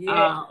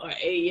 Or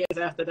 8 years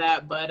after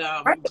that, but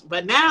now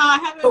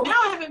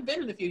I haven't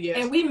been in a few years.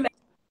 And we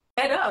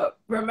met up,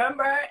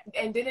 remember,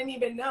 and didn't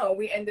even know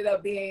we ended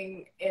up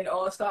being in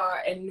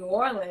All-Star in New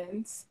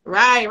Orleans.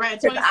 Right,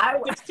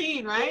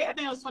 2016, right? I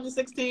think it was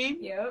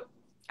 2016. Yep.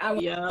 I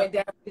went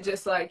down to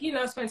just like, you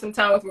know, spend some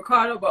time with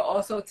Ricardo, but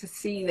also to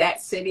see that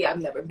city.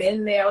 I've never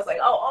been there. I was like,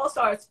 oh,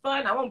 All-Star is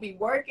fun. I won't be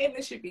working.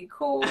 This should be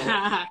cool.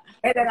 And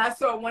then I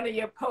saw one of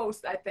your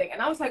posts, I think,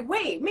 and I was like,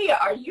 wait, Mia,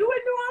 are you in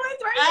New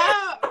Orleans right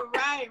now?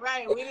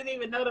 Right. We didn't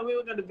even know that we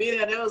were going to be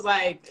there. It was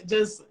like,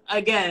 just,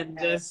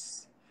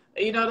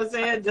 you know what I'm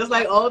saying? Just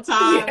like old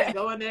times,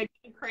 going there,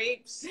 getting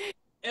crepes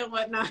and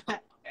whatnot.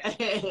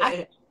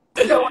 I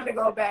don't want to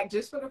go back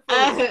just for the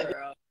food,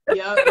 girl.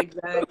 Yeah,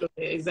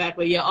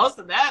 exactly. Yeah,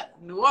 also that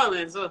New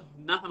Orleans,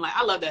 nothing like,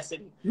 I love that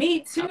city.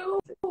 Me too.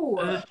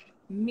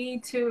 Me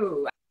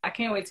too. I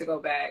can't wait to go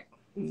back.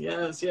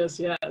 Yes.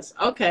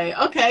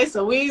 Okay.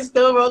 So we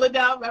still rolling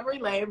down memory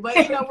lane, but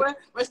you know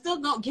we're still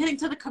getting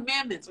to the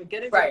commandments. We're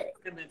getting to the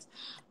commandments.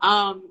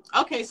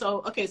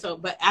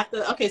 But after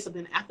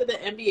the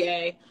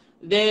NBA,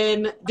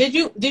 then did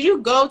you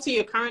go to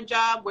your current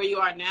job where you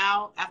are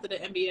now after the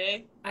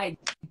NBA? I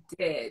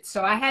did.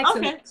 So I had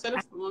I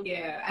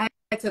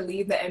had to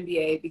leave the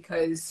NBA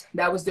because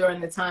that was during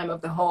the time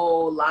of the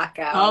whole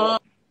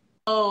lockout.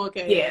 Oh,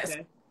 okay. Yes.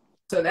 Okay.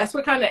 So that's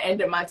what kind of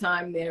ended my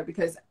time there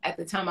because at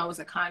the time I was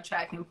a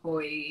contract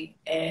employee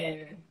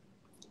and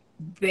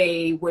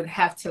they would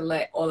have to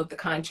let all of the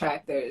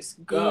contractors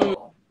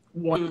go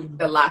once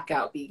the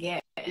lockout began.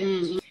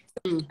 So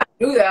I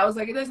knew that. I was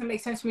like, it doesn't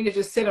make sense for me to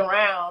just sit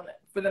around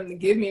for them to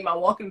give me my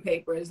walking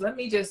papers. Let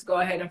me just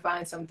go ahead and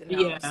find something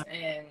else.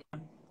 And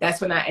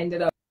that's when I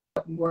ended up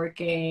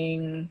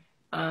working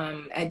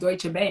at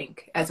Deutsche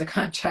Bank as a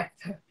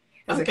contractor.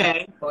 as a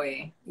Okay.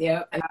 employee.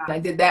 Yep. And I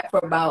did that for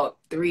about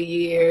 3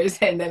 years.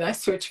 And then I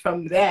switched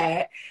from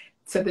that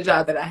to the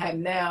job that I have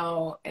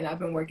now. And I've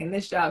been working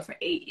this job for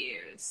 8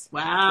 years.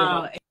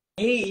 Wow.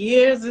 8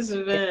 years this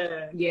has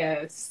been.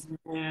 Yes.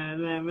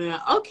 Man.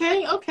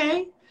 Okay,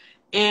 okay.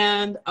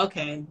 And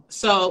okay,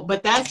 so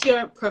but that's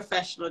your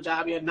professional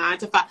job, your 9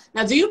 to 5.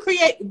 Now, do you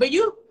create? But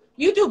you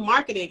do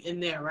marketing in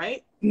there,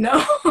 right?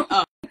 No,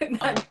 Oh,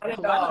 not at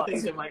why all. not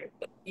think you're marketing?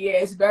 Yeah,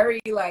 it's very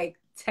like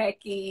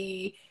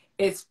techie.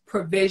 It's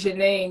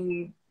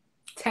provisioning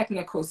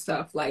technical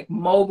stuff like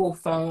mobile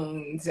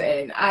phones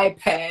and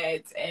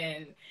iPads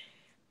and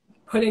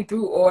putting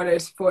through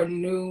orders for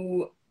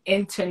new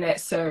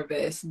internet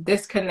service,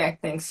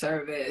 disconnecting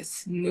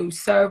service, new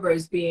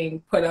servers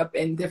being put up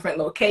in different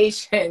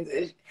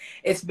locations.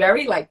 It's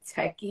very like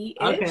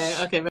techie-ish.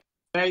 Okay,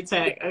 very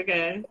tech.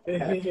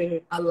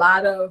 Okay. A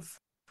lot of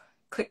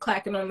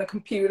click-clacking on the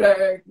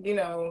computer, you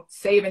know,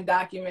 saving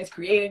documents,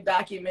 creating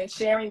documents,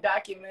 sharing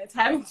documents,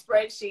 having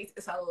spreadsheets.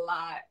 It's a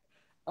lot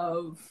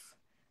of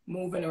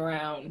moving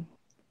around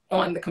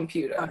on the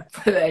computer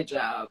for that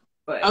job.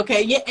 But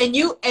Okay, yeah, and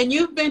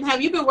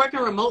have you been working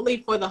remotely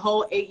for the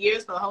whole 8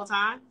 years, for the whole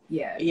time?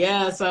 yeah.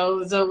 Yeah,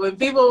 so when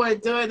people were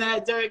doing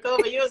that during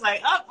COVID, you was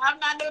like, oh, I'm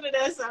not new to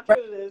this, I'm new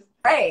to this.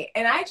 Right.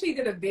 And I actually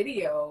did a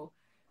video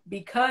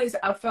because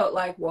I felt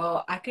like,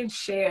 well, I can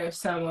share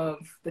some of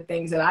the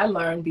things that I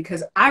learned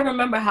because I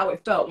remember how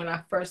it felt when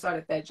I first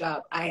started that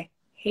job. I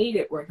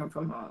hated working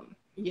from home.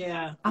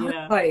 Yeah, I was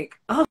yeah. like,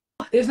 oh,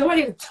 there's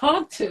nobody to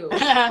talk to.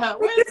 Where's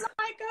the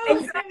mic go?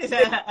 Exactly.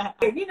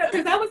 You know,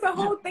 because that was the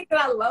whole thing that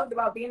I loved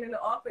about being in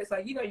the office.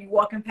 Like, you know, you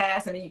walking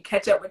past and then you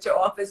catch up with your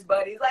office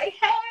buddies, like,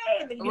 hey,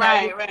 and then you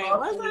Right.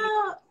 coffee. What's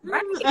up?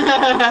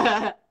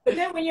 Right. But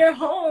then when you're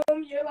home,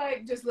 you're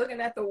like just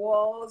looking at the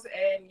walls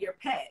and your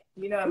pet.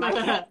 You know, my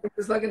cat was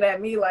just looking at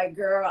me like,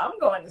 girl, I'm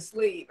going to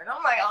sleep. And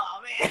I'm like,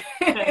 oh,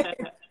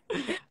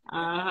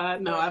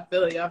 man. No, I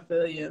feel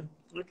you.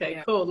 Okay,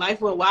 Yeah. cool. Life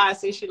with Y. I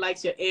see she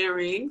likes your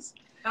earrings.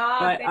 Oh,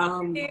 But,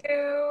 thank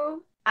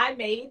you. I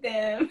made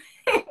them.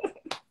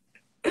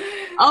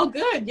 Oh,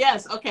 good.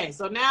 Yes. Okay.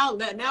 So now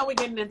we're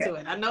getting into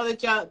it. I know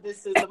that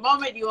this is the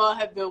moment you all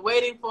have been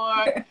waiting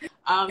for.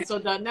 So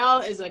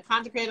Donnell is a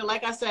content creator.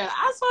 Like I said,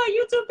 I saw a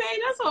YouTube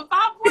page. That's on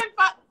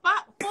 4.5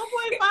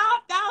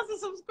 thousand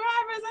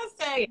subscribers. I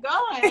said,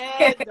 go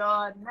ahead,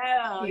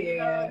 Donnell. You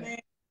know what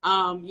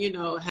I mean? You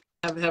know,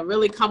 have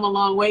really come a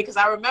long way because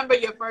I remember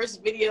your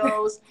first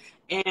videos,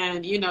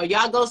 and you know,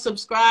 y'all go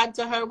subscribe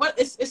to her. What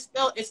it's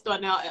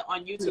Donnell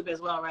on YouTube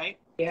as well, right?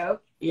 Yep.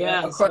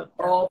 Yeah. Across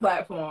all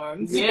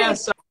platforms. Yeah.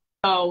 So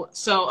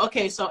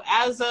okay. So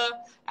as a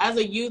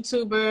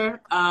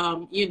YouTuber,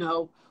 you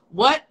know,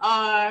 what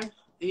are,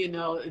 you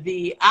know,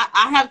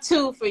 I have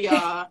 2 for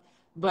y'all,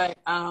 but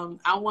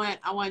I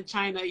want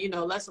China. You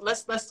know,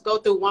 let's go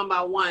through one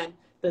by one.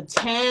 The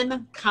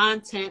 10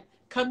 content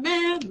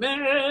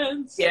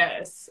commandments.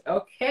 Yes.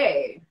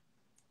 Okay.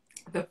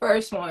 The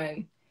first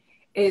one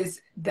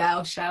is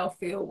thou shalt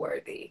feel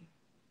worthy.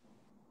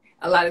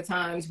 A lot of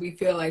times we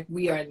feel like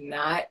we are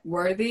not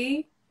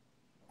worthy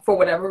for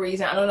whatever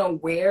reason. I don't know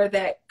where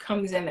that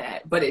comes in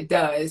at, but it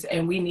does.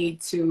 And we need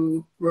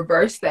to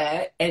reverse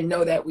that and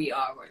know that we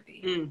are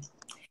worthy.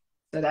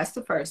 So that's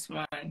the first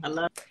one. I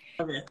love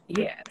it.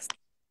 Yes.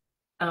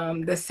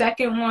 The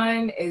second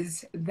one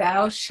is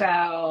thou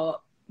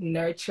shalt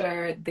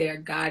nurture their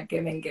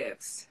God-given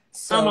gifts.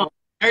 So Come on,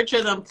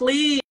 nurture them,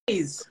 please.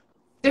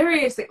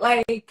 seriously,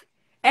 like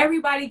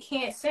everybody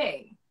can't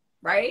sing,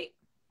 right?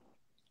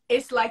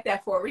 It's like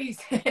that for a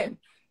reason.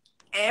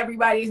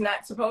 Everybody's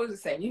not supposed to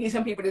sing. You need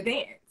some people to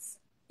dance.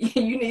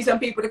 You need some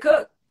people to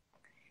cook.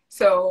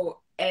 So,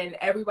 and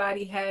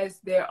everybody has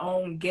their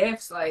own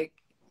gifts. Like,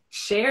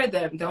 share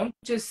them. Don't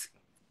just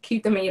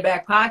keep them in your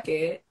back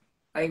pocket.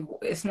 Like,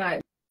 it's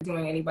not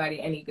doing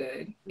anybody any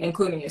good,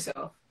 including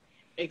yourself.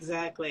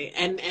 Exactly.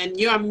 And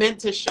you're meant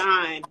to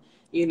shine.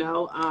 You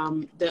know,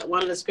 that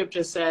one of the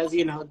scriptures says,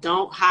 you know,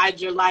 don't hide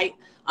your light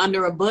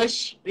under a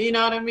bush. You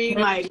know what I mean?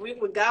 Like,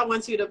 God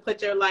wants you to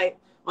put your light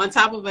on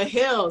top of a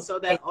hill so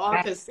that all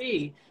can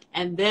see.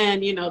 And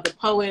then, you know, the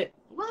poet,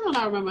 well, I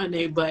don't remember her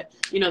name, but,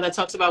 you know, that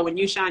talks about when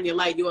you shine your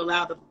light, you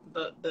allow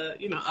the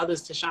you know,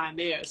 others to shine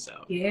there.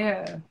 So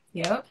yeah.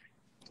 Yep.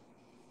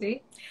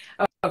 See?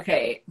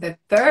 Okay. The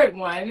third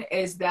one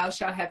is thou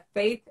shalt have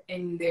faith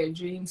in their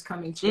dreams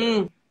coming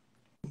true.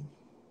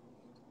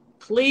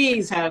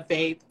 Please have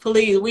faith.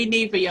 Please. We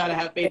need for y'all to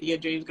have faith in your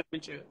dreams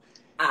coming true.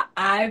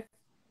 I've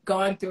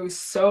gone through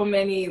so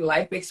many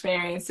life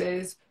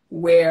experiences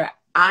where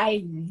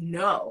I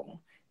know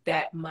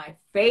that my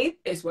faith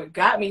is what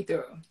got me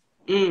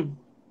through.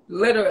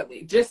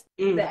 Literally, just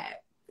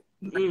that.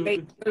 My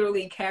faith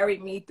literally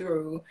carried me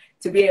through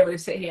to be able to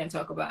sit here and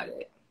talk about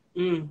it.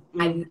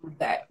 I know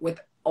that with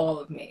all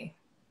of me.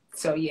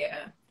 So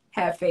yeah,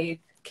 have faith,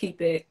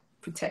 keep it,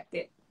 protect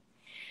it.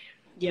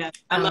 Yeah,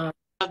 I love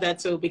that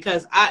too,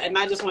 because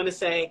I just want to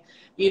say,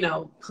 you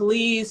know,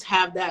 please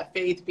have that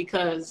faith,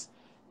 because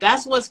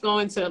that's what's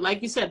going to,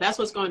 like you said, that's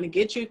what's going to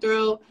get you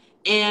through.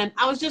 And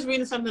I was just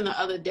reading something the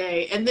other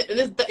day, and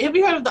have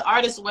you heard of The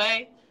Artist's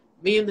Way?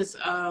 Me and this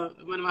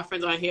one of my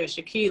friends on here,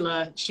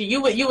 Shakila,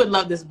 you would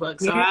love this book,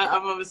 so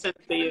I'm gonna send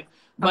it to you.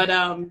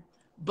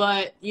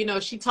 But you know,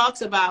 she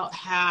talks about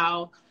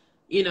how,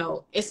 you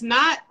know, it's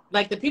not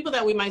like the people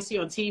that we might see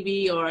on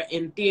TV or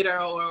in theater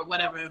or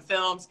whatever in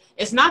films.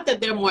 It's not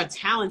that they're more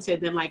talented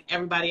than like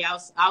everybody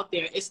else out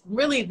there. It's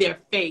really their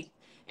faith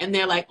and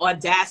their like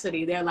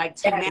audacity, their like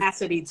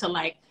tenacity to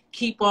like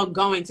keep on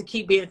going, to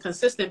keep being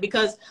consistent.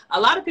 Because a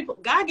lot of people,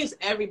 God gives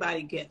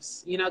everybody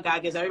gifts. You know,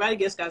 God gives everybody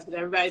gifts, God gives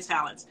everybody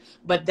talents.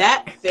 But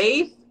that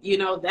faith, you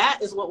know, that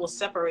is what will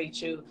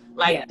separate you.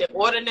 Like the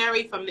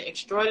ordinary from the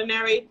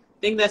extraordinary,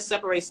 thing that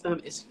separates them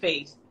is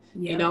faith.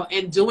 You know,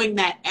 and doing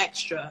that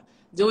extra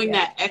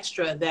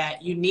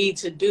that you need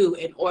to do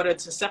in order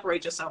to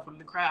separate yourself from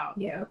the crowd.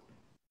 Yeah,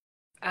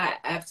 I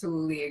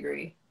absolutely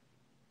agree.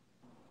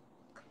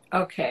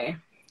 Okay.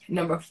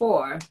 Number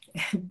 4,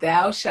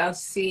 thou shalt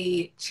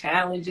see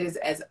challenges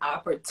as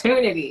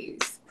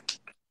opportunities.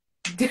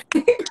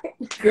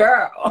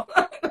 Girl,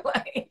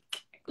 like,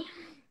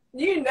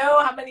 you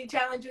know how many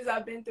challenges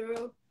I've been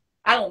through?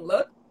 I don't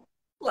look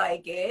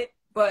like it,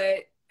 but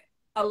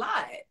a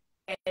lot.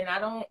 And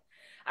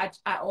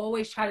I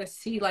always try to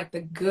see like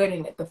the good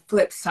in it, the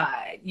flip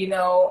side. You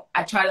know,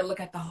 I try to look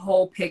at the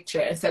whole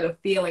picture instead of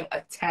feeling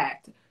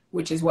attacked,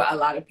 which is what a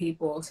lot of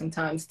people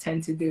sometimes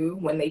tend to do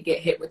when they get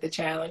hit with the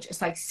challenge.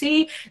 It's like,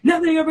 see,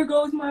 nothing ever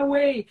goes my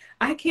way.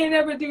 I can't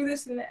ever do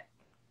this and that.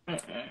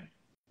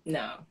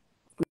 No,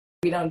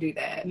 we don't do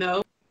that.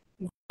 No,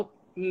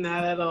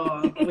 not at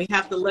all. We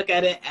have to look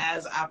at it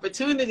as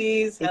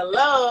opportunities.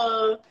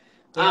 Hello.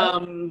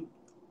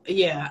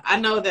 Yeah, I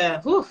know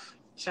that. Whew,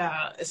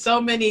 child,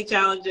 so many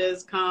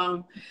challenges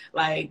come.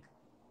 Like,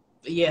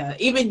 yeah,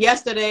 even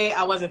yesterday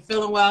I wasn't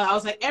feeling well. I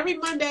was like, every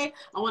Monday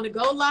I want to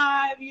go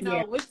live, you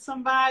know, with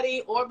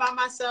somebody or by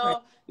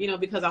myself, you know,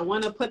 because I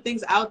want to put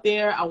things out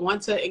there. I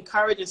want to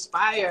encourage,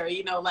 inspire,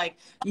 you know, like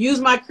use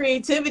my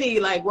creativity,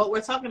 like what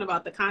we're talking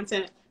about, the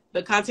content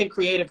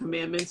creator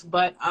commandments.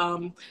 But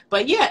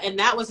yeah, and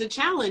that was a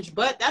challenge,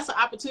 but that's an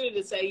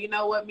opportunity to say, you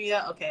know what,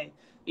 Mia, okay,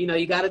 you know,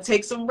 you got to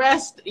take some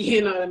rest,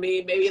 you know what I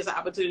mean? Maybe it's an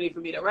opportunity for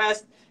me to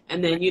rest.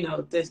 And then, you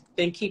know,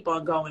 then keep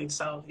on going.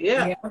 So,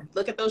 yeah,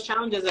 look at those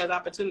challenges as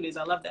opportunities.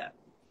 I love that.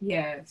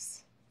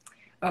 Yes.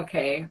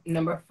 Okay.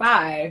 Number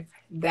 5,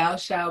 thou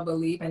shalt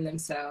believe in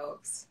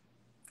themselves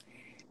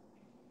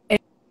in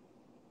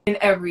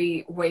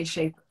every way,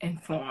 shape,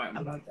 and form.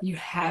 I love that. You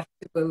have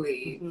to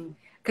believe.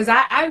 Because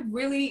I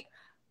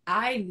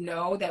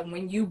know that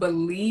when you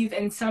believe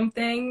in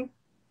something,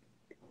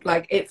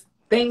 like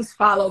things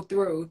follow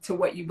through to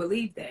what you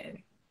believed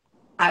in.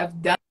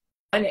 I've done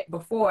it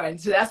before, and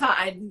so that's how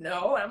I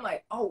know. And I'm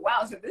like, oh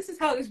wow, so this is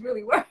how this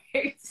really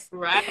works.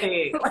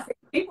 Right. Like,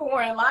 people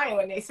weren't lying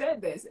when they said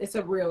this. It's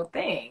a real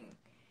thing.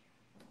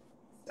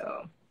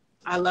 So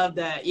I love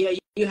that. Yeah,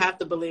 you have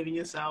to believe in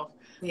yourself.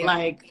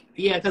 Like,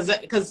 yeah,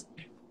 because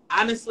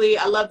honestly,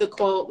 I love the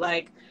quote,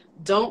 like,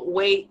 don't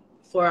wait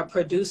for a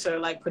producer,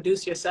 like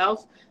produce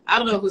yourself. I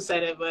don't know who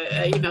said it,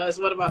 but you know, it's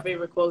one of my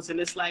favorite quotes. And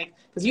it's like,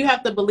 because you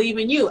have to believe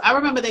in you. I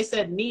remember they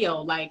said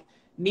Neo, like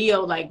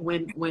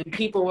when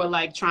people were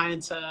like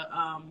trying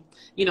to,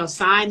 you know,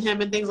 sign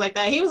him and things like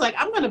that. He was like,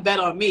 I'm going to bet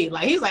on me.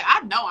 Like, he's like,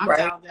 I know I'm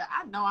talented.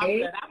 I know I'm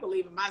good. I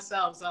believe in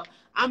myself. So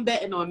I'm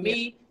betting on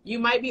me. You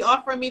might be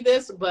offering me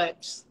this,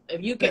 but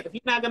if you're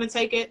not going to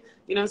take it,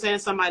 you know what I'm saying?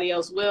 Somebody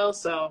else will.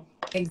 So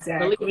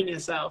believe in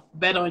yourself,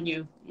 bet on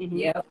you.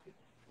 Yep.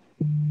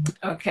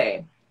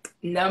 Okay.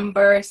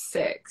 Number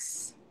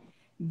 6,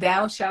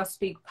 thou shalt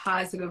speak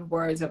positive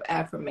words of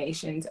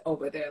affirmations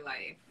over their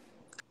life.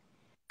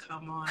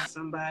 Come on,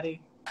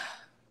 somebody.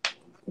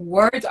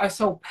 Words are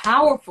so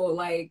powerful.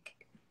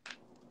 Like,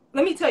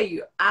 let me tell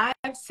you, I've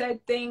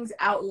said things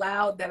out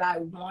loud that I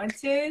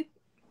wanted,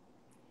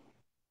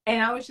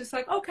 and I was just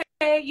like,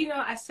 okay, you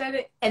know, I said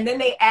it, and then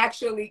they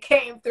actually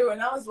came through,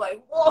 and I was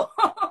like, whoa.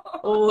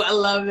 Oh, I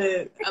love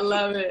it. I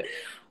love it.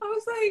 I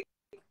was like,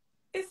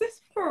 is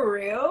this for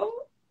real?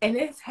 And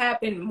it's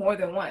happened more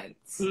than once.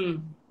 So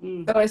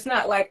it's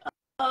not like,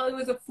 oh, it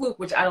was a fluke,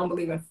 which I don't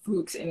believe in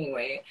flukes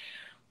anyway.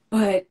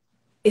 But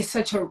it's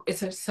such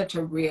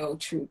a real,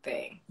 true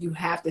thing. You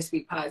have to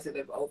speak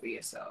positive over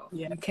yourself.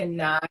 You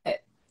cannot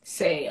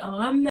say, oh,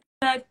 I'm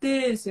not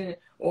this,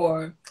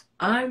 or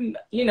I'm,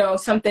 you know,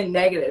 something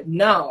negative.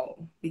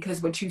 No,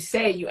 because what you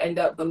say, you end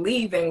up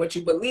believing. What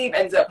you believe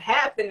ends up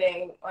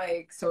happening.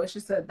 Like, so it's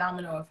just a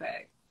domino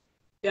effect.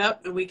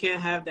 Yep, and we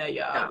can't have that,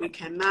 y'all. No. We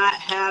cannot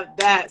have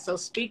that. So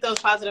speak those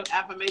positive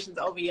affirmations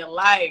over your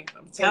life.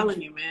 I'm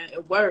telling you, man,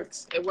 it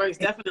works. It works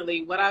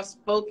definitely. What I've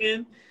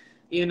spoken,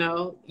 you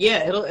know,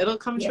 it'll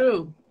come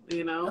true.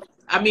 You know,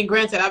 I mean,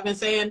 granted, I've been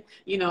saying,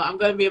 you know, I'm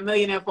going to be a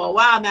millionaire for a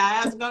while now. I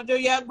hasn't gone through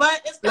yet, but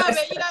it's coming.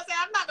 You know what I'm saying?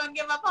 I'm not going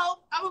to give up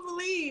hope. I'm gonna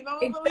believe.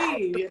 I'm gonna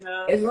believe. You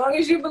know, as long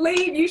as you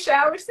believe, you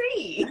shall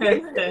receive.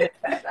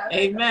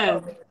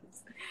 Amen.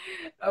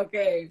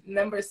 Okay,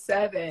 number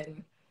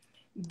 7.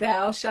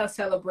 Thou shalt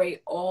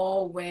celebrate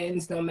all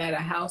wins, no matter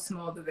how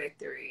small the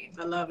victory.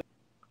 I love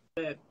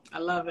it. I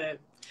love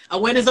it. A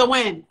win is a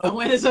win. A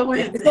win is a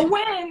win. It's a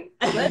win.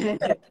 Listen,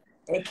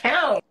 it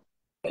counts.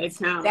 It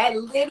counts. That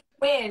little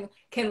win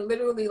can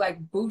literally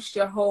like boost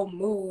your whole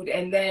mood,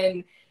 and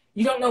then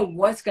you don't know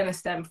what's gonna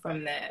stem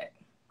from that.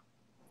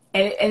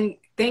 And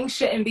things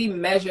shouldn't be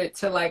measured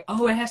to like,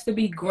 oh, it has to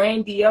be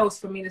grandiose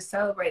for me to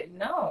celebrate.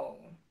 No,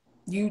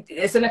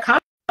 it's an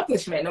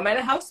accomplishment, no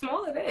matter how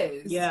small it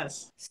is.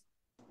 Yes.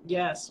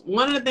 Yes.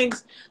 One of the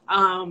things,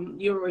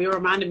 you're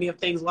reminding me of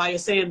things while you're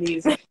saying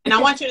these, and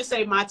I want you to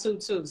say my two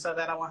too, so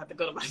that I won't have to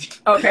go to my.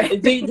 Okay.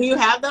 Do you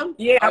have them?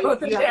 Yeah, I wrote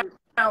them down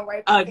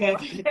right before. Okay.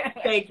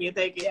 Thank you.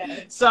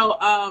 Yeah.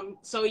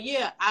 So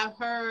yeah, I've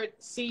heard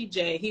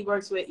CJ. He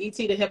works with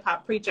E.T. the Hip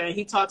Hop Preacher, and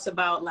he talks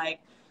about like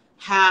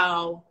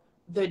how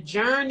the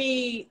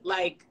journey,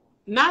 like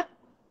not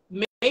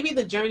maybe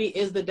the journey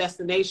is the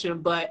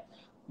destination, but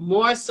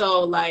more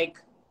so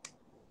like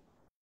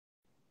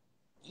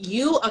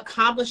you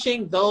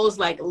accomplishing those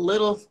like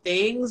little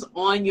things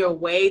on your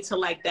way to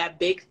like that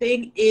big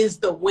thing is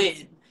the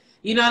win.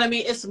 You know what I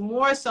mean? It's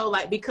more so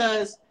like,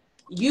 because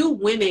you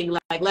winning,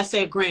 like let's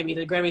say a Grammy,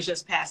 the Grammys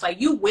just passed, like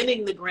you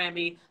winning the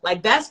Grammy,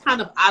 like that's kind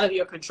of out of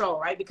your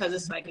control, right? Because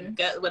it's like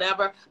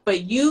whatever,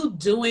 but you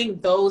doing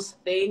those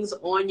things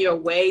on your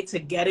way to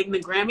getting the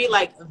Grammy,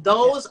 like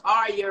those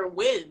are your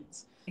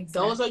wins.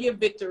 Exactly. Those are your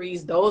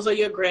victories. Those are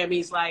your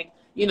Grammys. Like,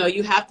 you know,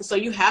 you have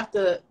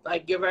to,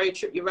 like, you're very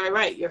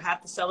right. You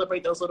have to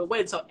celebrate those little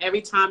wins. So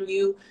every time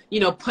you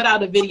put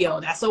out a video,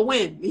 that's a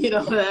win,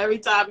 every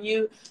time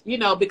you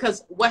know,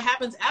 because what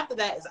happens after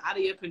that is out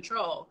of your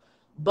control.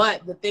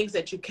 But the things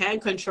that you can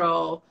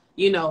control,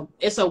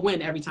 it's a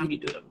win every time you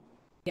do them.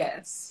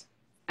 Yes,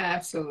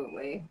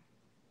 absolutely.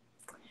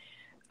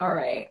 All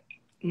right.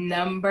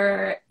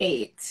 Number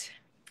 8,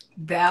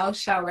 thou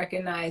shalt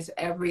recognize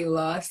every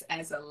loss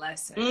as a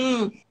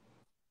lesson.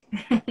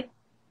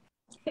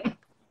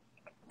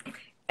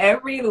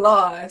 Every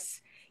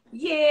loss,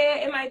 yeah,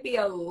 it might be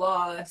a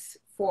loss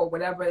for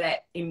whatever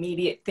that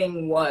immediate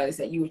thing was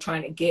that you were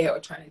trying to get or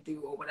trying to do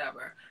or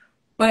whatever.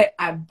 But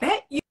I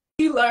bet you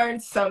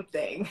learned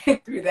something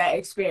through that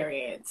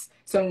experience.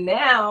 So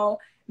now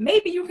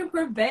maybe you can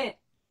prevent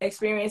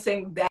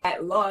experiencing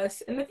that loss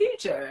in the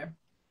future.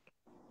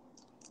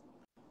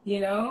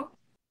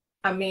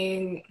 I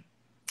mean,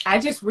 I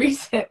just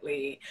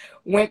recently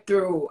went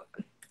through,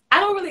 I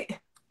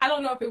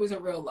don't know if it was a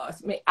real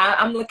loss. I mean,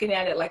 I'm looking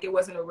at it like it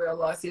wasn't a real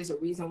loss. There's a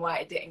reason why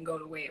it didn't go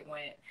the way it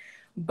went.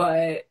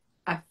 But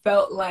I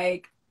felt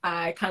like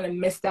I kind of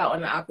missed out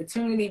on the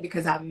opportunity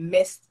because I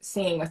missed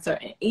seeing a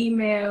certain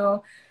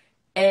email.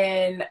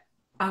 And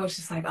I was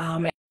just like, oh,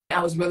 man,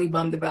 I was really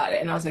bummed about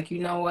it. And I was like, you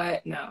know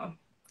what? No.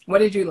 What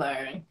did you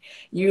learn?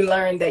 You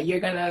learned that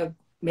you're going to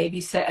maybe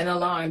set an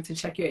alarm to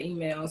check your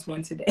emails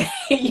once a day.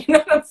 You know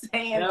what I'm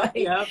saying?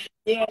 Yeah,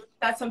 it's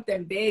not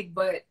something big,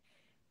 but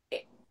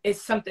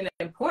it's something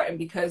important,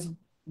 because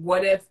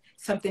what if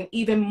something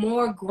even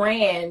more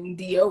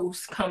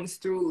grandiose comes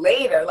through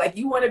later? Like,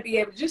 you want to be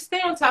able to just stay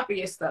on top of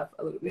your stuff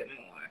a little bit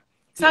more.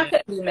 So I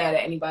couldn't be mad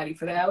at anybody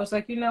for that. I was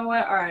like, you know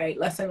what? All right,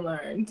 lesson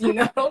learned,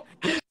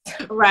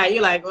 Right.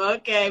 You're like, well,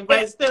 okay,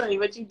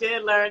 but you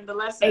did learn the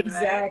lesson.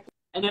 Exactly. Right?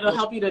 And it'll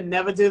help you to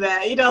never do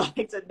that.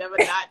 Like to never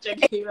not check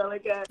your email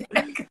again.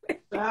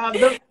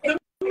 The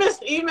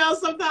missed emails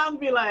sometimes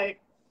be like,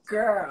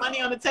 girl,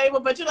 money on the table,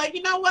 but you're like,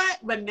 you know what?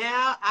 But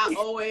now I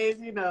always,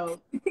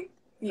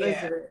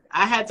 listen,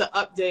 I had to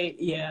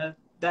update.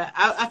 That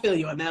I feel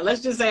you on that.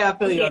 Let's just say I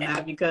feel you on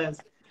that, because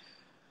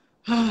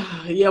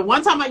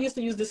one time I used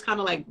to use this kind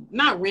of like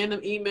not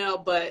random email,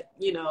 but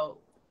I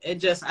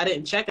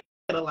didn't check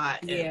it a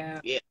lot.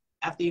 And,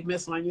 after you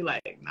miss one, you're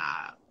like,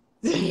 nah.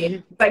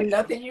 It's like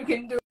nothing you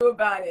can do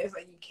about it. It's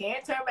like you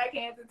can't turn back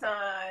hands of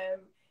time,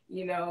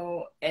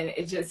 and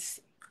it's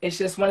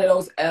just one of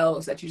those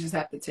L's that you just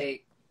have to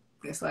take.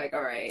 It's like,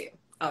 all right,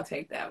 I'll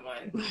take that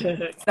one.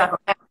 It's not gonna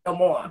happen no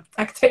more.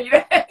 I can tell you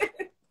that.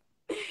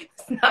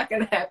 It's not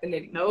gonna happen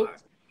anymore. Nope.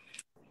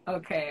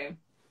 Okay.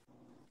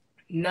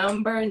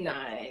 Number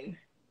 9.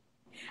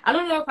 I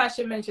don't know if I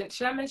should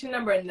I mention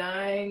number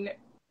 9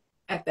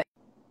 at the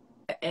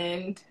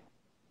end?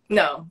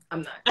 No,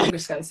 I'm not. I'm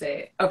just gonna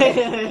say it.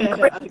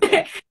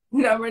 Okay.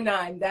 Number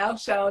 9, thou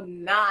shalt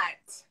not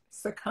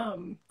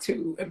succumb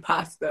to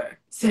imposter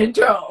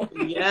syndrome.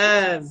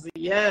 Yes.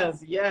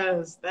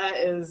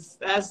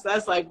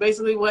 That's like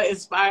basically what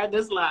inspired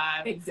this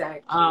live.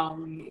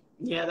 Exactly.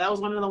 That was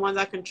one of the ones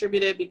I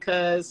contributed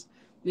because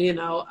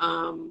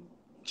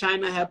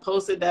China had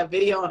posted that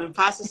video on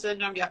imposter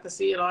syndrome. Y'all can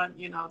see it on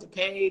the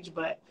page,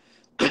 but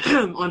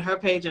on her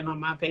page and on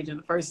my page in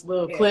the first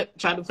little clip,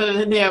 trying to put it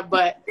in there.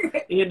 But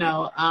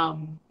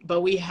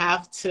but we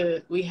have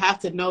to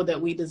know that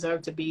we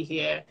deserve to be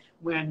here.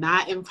 We're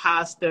not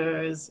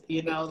imposters,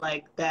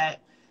 like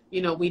that.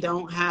 We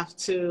don't have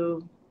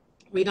to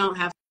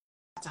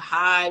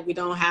hide. We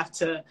don't have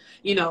to,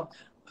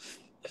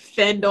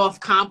 fend off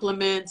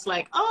compliments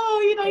like,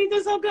 oh, you know, you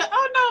did so good.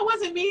 Oh, no, it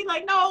wasn't me.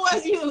 Like, no, it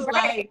was you.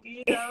 Right. Like,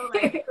 you know,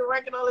 like you've been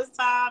working all this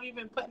time. You've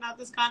been putting out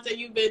this content.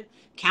 You've been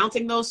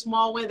counting those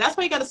small wins. That's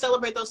why you got to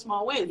celebrate those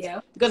small wins.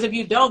 Yeah. Because if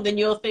you don't, then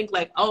you'll think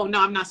like, oh,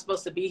 no, I'm not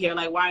supposed to be here.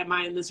 Like, why am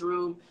I in this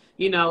room?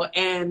 You know,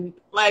 and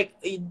like,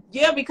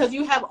 yeah, because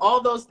you have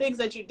all those things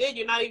that you did,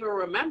 you're not even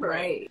remembering.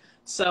 Right.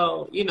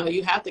 So, you know,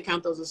 you have to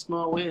count those as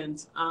small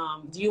wins.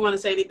 Do you want to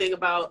say anything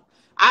about,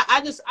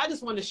 I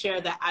just want to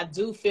share that I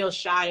do feel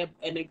shy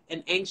and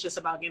anxious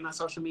about getting on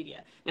social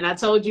media. And I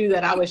told you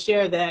that I would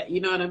share that, you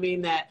know what I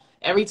mean? That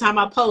every time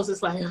I post,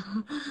 it's like,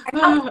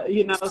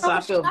 you know, so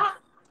I feel.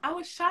 I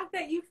was shocked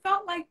that you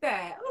felt like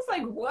that. I was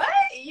like, what?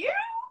 You?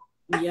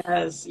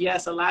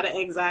 Yes, a lot of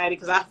anxiety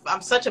because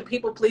I'm such a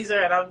people pleaser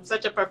and I'm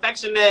such a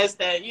perfectionist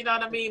that, you know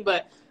what I mean?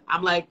 But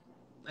I'm like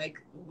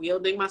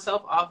wielding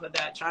myself off of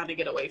that, trying to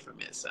get away from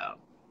it. So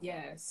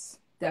yes,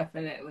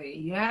 definitely.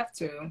 You have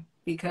to,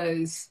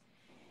 because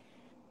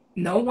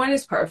no one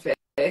is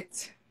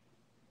perfect.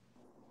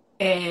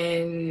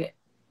 And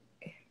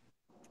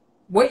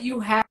what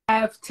you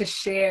have to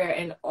share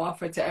and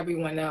offer to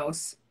everyone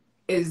else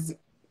is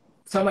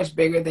so much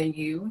bigger than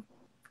you.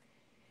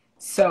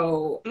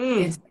 So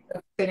instead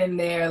of sitting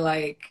there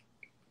like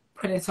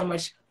putting so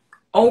much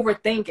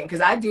overthinking,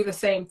 because I do the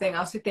same thing.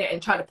 I'll sit there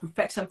and try to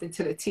perfect something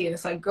to the T, and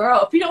it's like,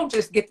 girl, if you don't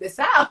just get this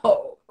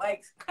out,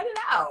 like cut it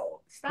out,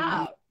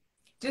 stop.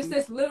 Just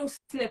this little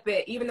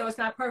snippet, even though it's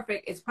not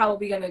perfect, it's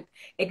probably going to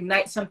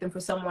ignite something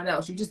for someone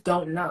else. You just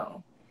don't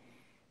know.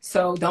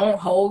 So don't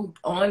hold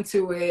on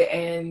to it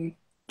and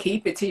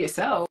keep it to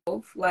yourself.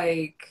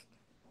 Like,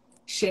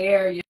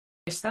 share your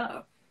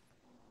stuff.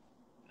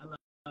 I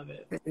love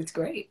it. It's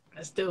great.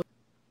 Let's do it.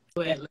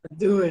 Let's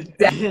do it.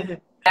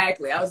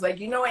 Exactly. I was like,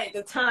 you know what?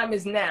 The time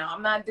is now.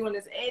 I'm not doing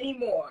this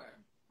anymore.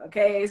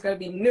 Okay? It's going to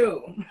be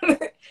new.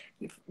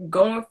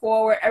 Going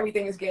forward,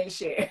 everything is getting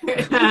shared.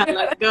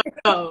 Let's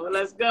go.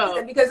 Let's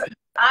go. Because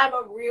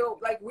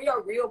we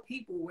are real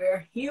people.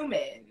 We're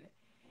human.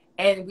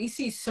 And we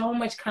see so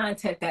much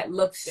content that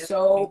looks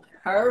so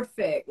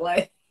perfect.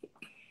 Like,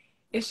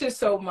 it's just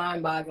so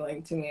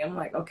mind-boggling to me. I'm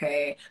like,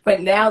 okay.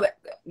 But now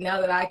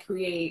that I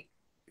create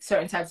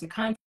certain types of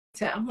content,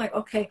 I'm like,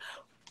 okay,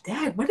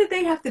 Dad, what did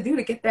they have to do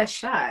to get that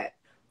shot?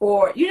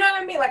 Or, you know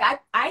what I mean? Like,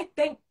 I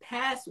think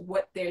past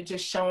what they're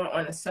just showing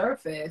on the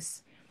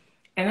surface.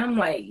 And I'm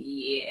like,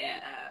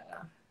 yeah,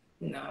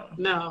 no.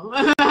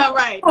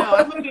 Right. No,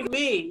 I'm going to be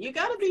me. You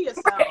got to be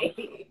yourself. Right.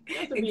 You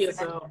have to be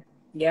yourself.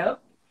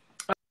 Yep.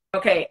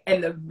 Okay.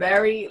 And the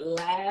very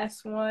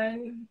last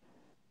one,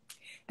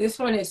 this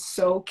one is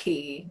so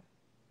key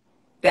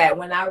that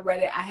when I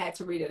read it, I had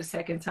to read it a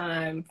second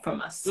time for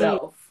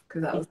myself.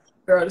 Because I was,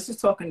 girl, this is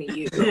talking to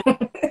you.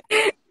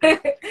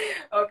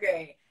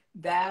 Okay.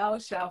 Thou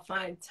shalt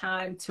find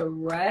time to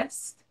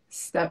rest,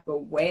 step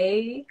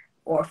away,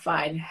 or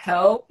find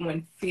help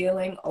when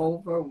feeling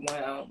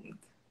overwhelmed.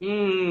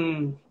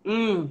 I'm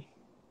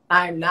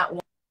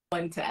not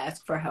one to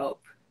ask for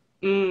help.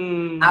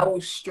 I will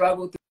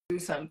struggle through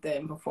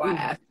something before I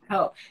ask for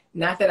help.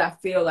 Not that I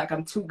feel like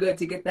I'm too good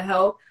to get the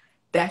help.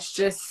 That's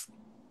just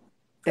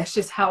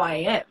how I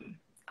am.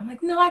 I'm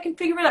like, no, I can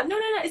figure it out. No,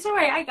 it's all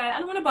right. I got it. I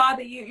don't want to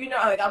bother you. You know,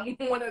 like I'm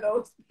one of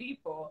those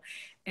people.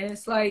 And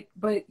it's like,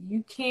 but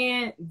you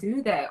can't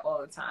do that all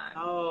the time.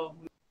 Oh,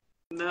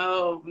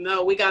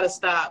 no, we got to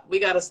stop. We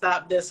got to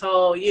stop this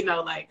whole, you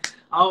know, like,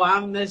 oh,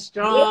 I'm this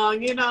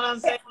strong, you know what I'm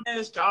saying?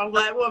 This strong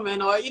Black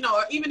woman, or, you know,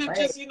 or even if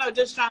just, you know,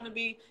 just trying to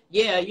be,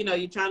 you know,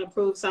 you're trying to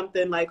prove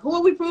something, like, who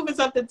are we proving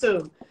something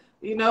to?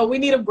 You know, we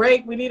need a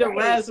break. We need a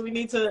rest. We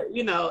need to,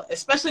 you know,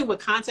 especially with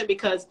content,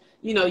 because,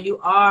 you know, you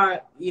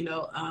are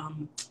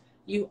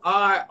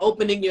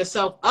opening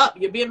yourself up.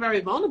 You're being very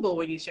vulnerable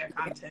when you share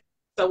content.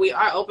 So we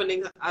are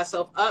opening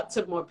ourselves up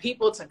to more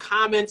people, to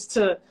comments,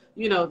 to,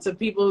 you know, to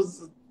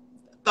people's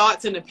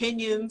thoughts and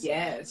opinions.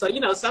 Yes. So, you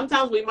know,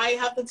 sometimes we might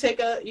have to take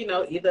a, you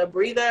know, either a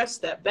breather,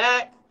 step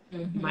back,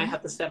 might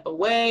have to step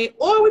away,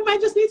 or we might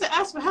just need to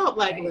ask for help.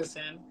 Like,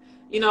 listen,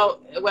 you know,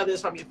 whether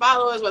it's from your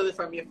followers, whether it's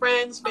from your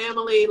friends,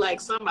 family, like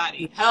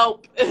somebody,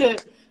 help. You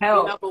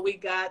know, but we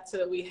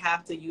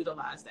have to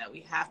utilize that.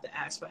 We have to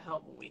ask for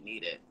help when we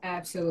need it.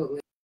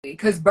 Absolutely.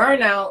 Because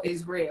burnout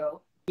is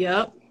real.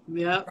 Yep,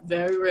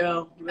 very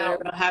real. Very real.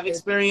 Have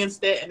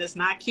experienced it, and it's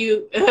not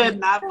cute,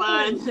 not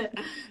fun.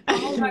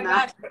 Oh my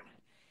gosh.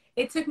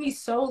 It took me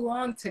so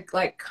long to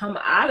like come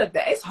out of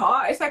that. It's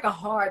hard. It's like a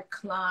hard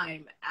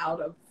climb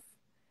out of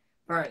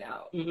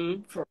burnout.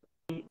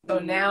 So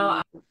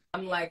now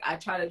I'm like, I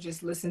try to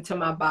just listen to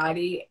my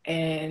body,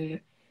 and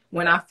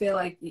when I feel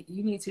like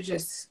you need to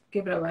just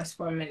give it a rest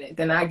for a minute,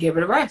 then I give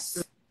it a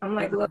rest. I'm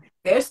like, look,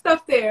 there's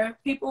stuff there.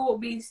 People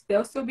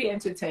they'll still be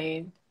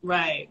entertained.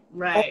 Right.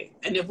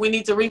 And if we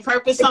need to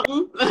repurpose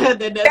something,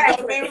 then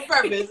that's going to be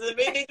repurposed. If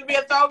it needs to be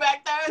a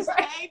throwback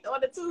Thursday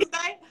or the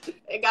Tuesday,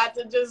 it got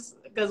to just,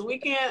 because we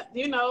can't,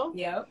 you know,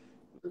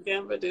 we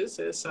can't produce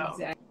it. So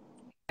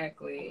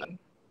Exactly.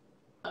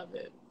 Love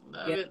it.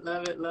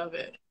 Love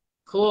it.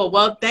 Cool.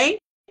 Well, thank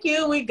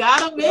you. We got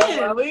them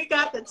in. We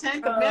got the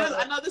 10 commandments.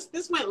 I know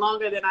this went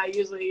longer than I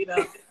usually,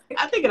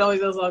 I think it always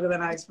goes longer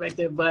than I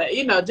expected, but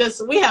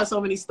just we have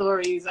so many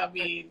stories. I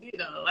mean,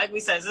 like we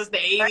said, since the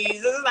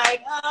 80s,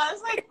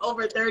 it's like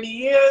over 30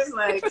 years.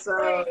 Like,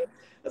 so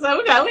it's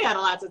like we had a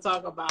lot to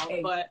talk about.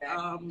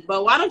 Exactly.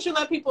 But why don't you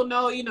let people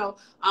know,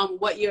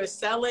 what you're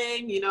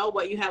selling,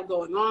 what you have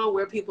going on,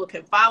 where people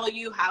can follow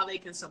you, how they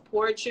can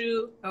support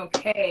you.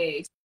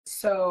 Okay.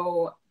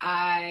 So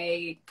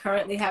I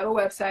currently have a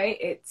website.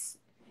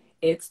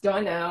 It's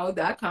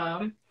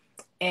Darnell.com,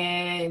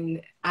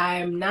 and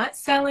I'm not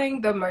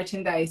selling the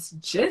merchandise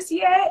just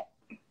yet.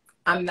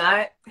 I'm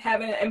not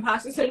having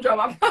imposter syndrome,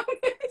 I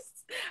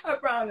promise. I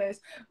promise.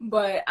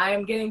 But I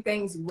am getting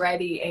things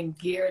ready and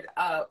geared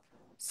up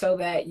so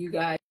that you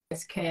guys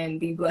can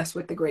be blessed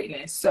with the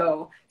greatness.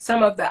 So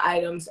some of the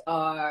items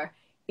are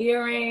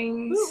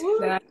earrings,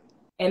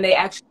 and they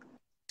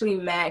actually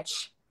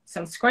match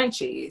some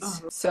scrunchies.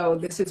 Oh. So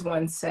this is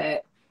one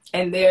set.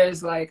 And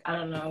there's I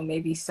don't know,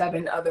 maybe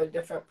 7 other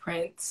different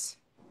prints,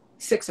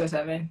 6 or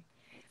 7.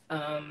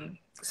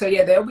 So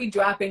yeah, they'll be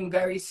dropping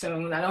very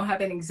soon. I don't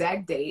have an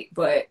exact date,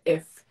 but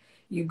if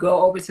you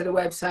go over to the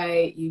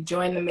website, you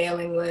join the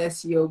mailing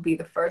list, you'll be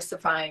the first to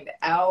find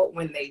out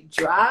when they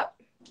drop.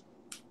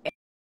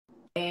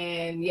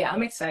 And yeah,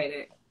 I'm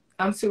excited.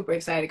 I'm super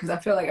excited because I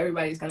feel like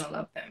everybody's going to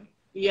love them.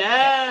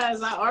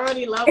 Yes, I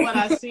already love what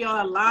I see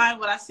online.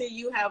 What I see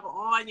you have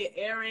on, your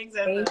earrings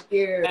and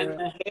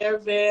the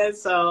hairband.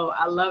 So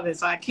I love it.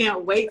 So I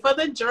can't wait for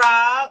the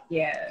drop.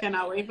 Yeah.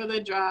 Cannot wait for the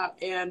drop.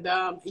 And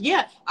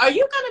yeah, are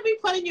you going to be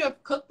putting your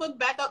cookbook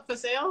back up for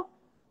sale?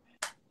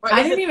 Or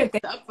I didn't even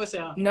think up for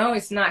sale. No,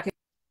 it's not,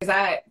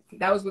 because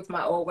that was with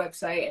my old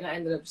website and I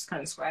ended up just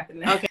kind of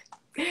scrapping that.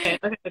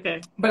 Okay.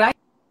 But I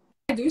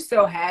do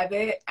still have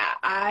it.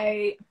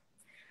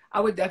 I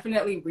would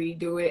definitely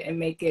redo it and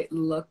make it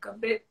look a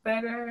bit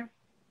better.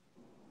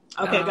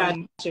 Okay, got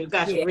you.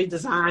 Yeah.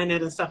 Redesign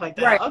it and stuff like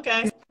that. Right.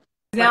 Okay.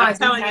 Now I'm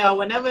telling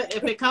y'all,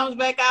 if it comes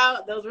back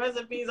out, those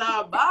recipes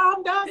are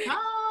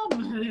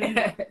bomb.com.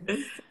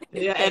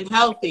 Yeah, and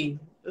healthy.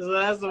 So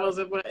that's the most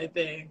important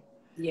thing.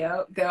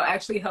 Yep, they'll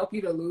actually help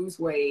you to lose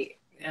weight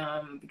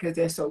because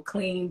they're so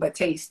clean but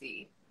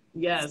tasty.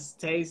 Yes,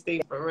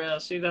 tasty for real.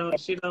 She don't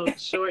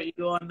short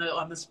you on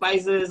the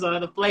spices or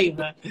the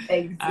flavor.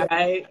 Exactly. All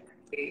right.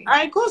 All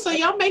right, cool. So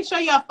y'all make sure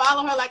y'all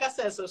follow her. Like I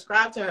said,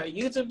 subscribe to her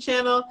YouTube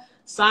channel.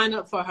 Sign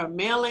up for her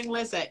mailing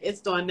list at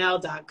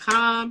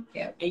itsdarnell.com.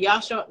 Yep. And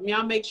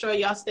y'all make sure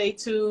y'all stay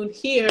tuned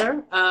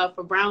here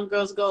for Brown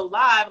Girls Go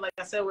Live. Like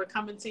I said, we're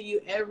coming to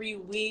you every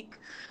week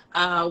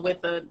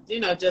with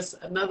just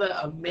another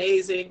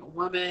amazing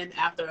woman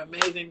after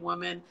amazing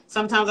woman.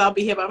 Sometimes I'll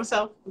be here by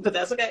myself, but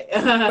that's okay.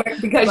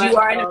 Because you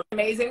are an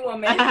amazing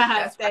woman.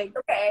 That's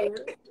okay.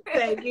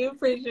 Thank you.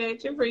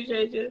 Appreciate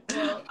you.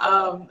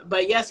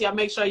 But yes, y'all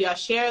make sure y'all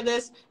share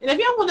this. And if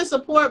y'all want to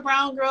support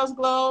Brown Girls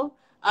Glow,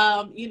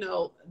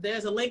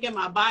 there's a link in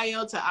my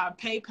bio to our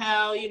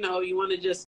PayPal. You want to just